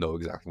so you'll know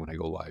exactly when I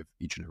go live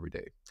each and every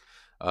day.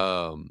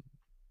 Um,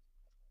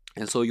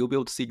 and so you'll be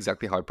able to see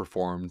exactly how I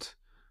performed,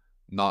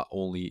 not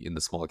only in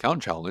the small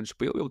account challenge,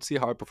 but you'll be able to see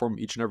how I perform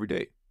each and every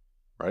day,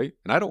 right?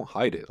 And I don't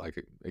hide it.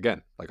 Like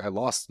again, like I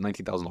lost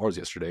 $19,000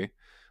 yesterday,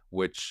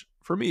 which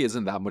for me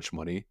isn't that much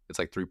money. It's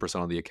like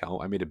 3% on the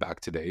account. I made it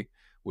back today,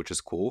 which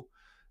is cool,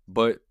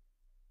 but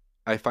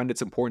I find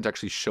it's important to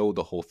actually show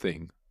the whole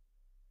thing,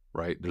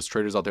 right? There's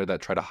traders out there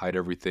that try to hide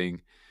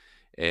everything,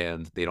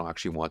 and they don't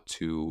actually want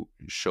to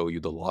show you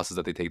the losses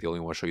that they take. They only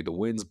want to show you the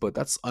wins, but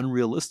that's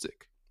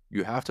unrealistic.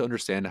 You have to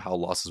understand how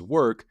losses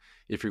work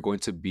if you're going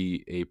to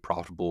be a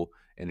profitable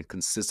and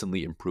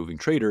consistently improving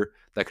trader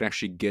that can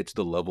actually get to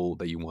the level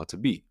that you want to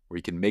be, where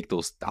you can make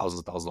those thousands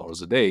of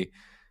dollars a day,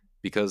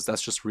 because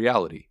that's just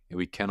reality and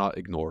we cannot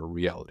ignore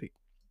reality.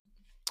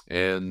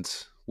 And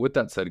with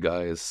that said,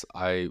 guys,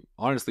 I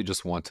honestly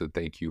just want to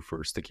thank you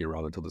for sticking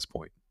around until this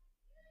point.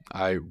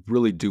 I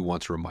really do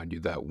want to remind you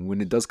that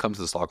when it does come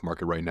to the stock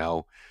market right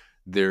now,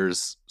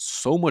 there's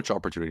so much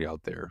opportunity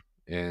out there.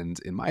 And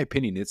in my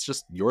opinion, it's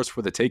just yours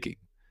for the taking.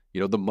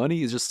 The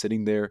money is just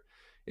sitting there.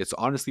 It's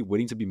honestly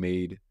waiting to be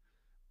made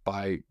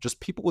by just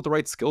people with the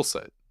right skill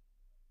set.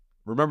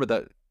 Remember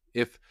that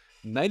if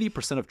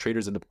 90% of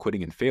traders end up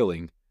quitting and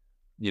failing,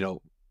 you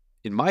know,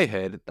 in my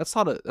head, that's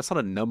not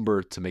a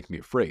number to make me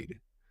afraid.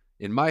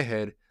 In my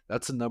head,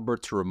 that's a number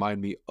to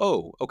remind me,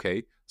 oh,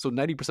 okay, so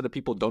 90% of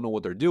people don't know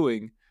what they're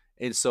doing,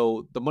 and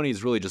so the money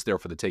is really just there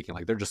for the taking.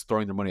 Like they're just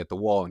throwing their money at the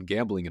wall and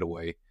gambling it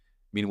away.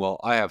 Meanwhile,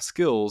 I have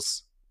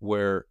skills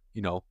where,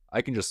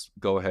 I can just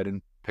go ahead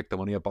and pick the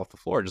money up off the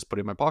floor and just put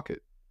it in my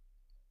pocket.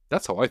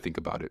 That's how I think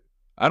about it.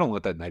 I don't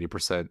let that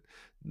 90%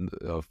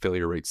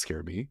 failure rate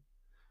scare me.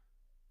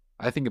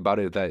 I think about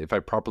it that if I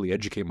properly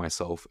educate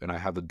myself and I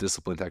have the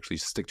discipline to actually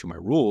stick to my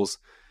rules,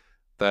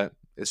 that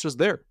it's just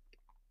there.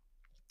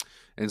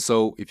 And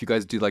so if you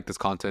guys do like this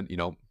content,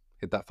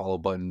 hit that follow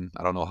button.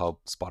 I don't know how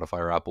Spotify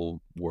or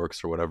Apple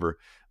works or whatever,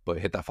 but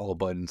hit that follow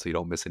button so you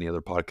don't miss any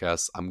other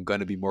podcasts. I'm going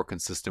to be more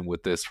consistent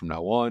with this from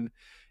now on.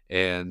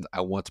 And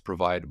I want to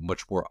provide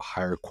much more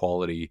higher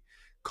quality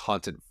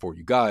content for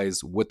you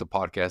guys with the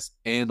podcast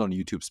and on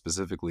YouTube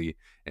specifically.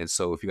 And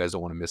so if you guys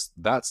don't want to miss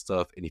that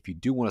stuff, and if you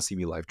do want to see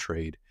me live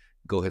trade,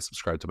 go ahead,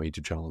 subscribe to my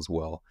YouTube channel as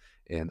well.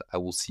 And I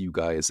will see you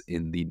guys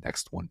in the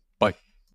next one. Bye.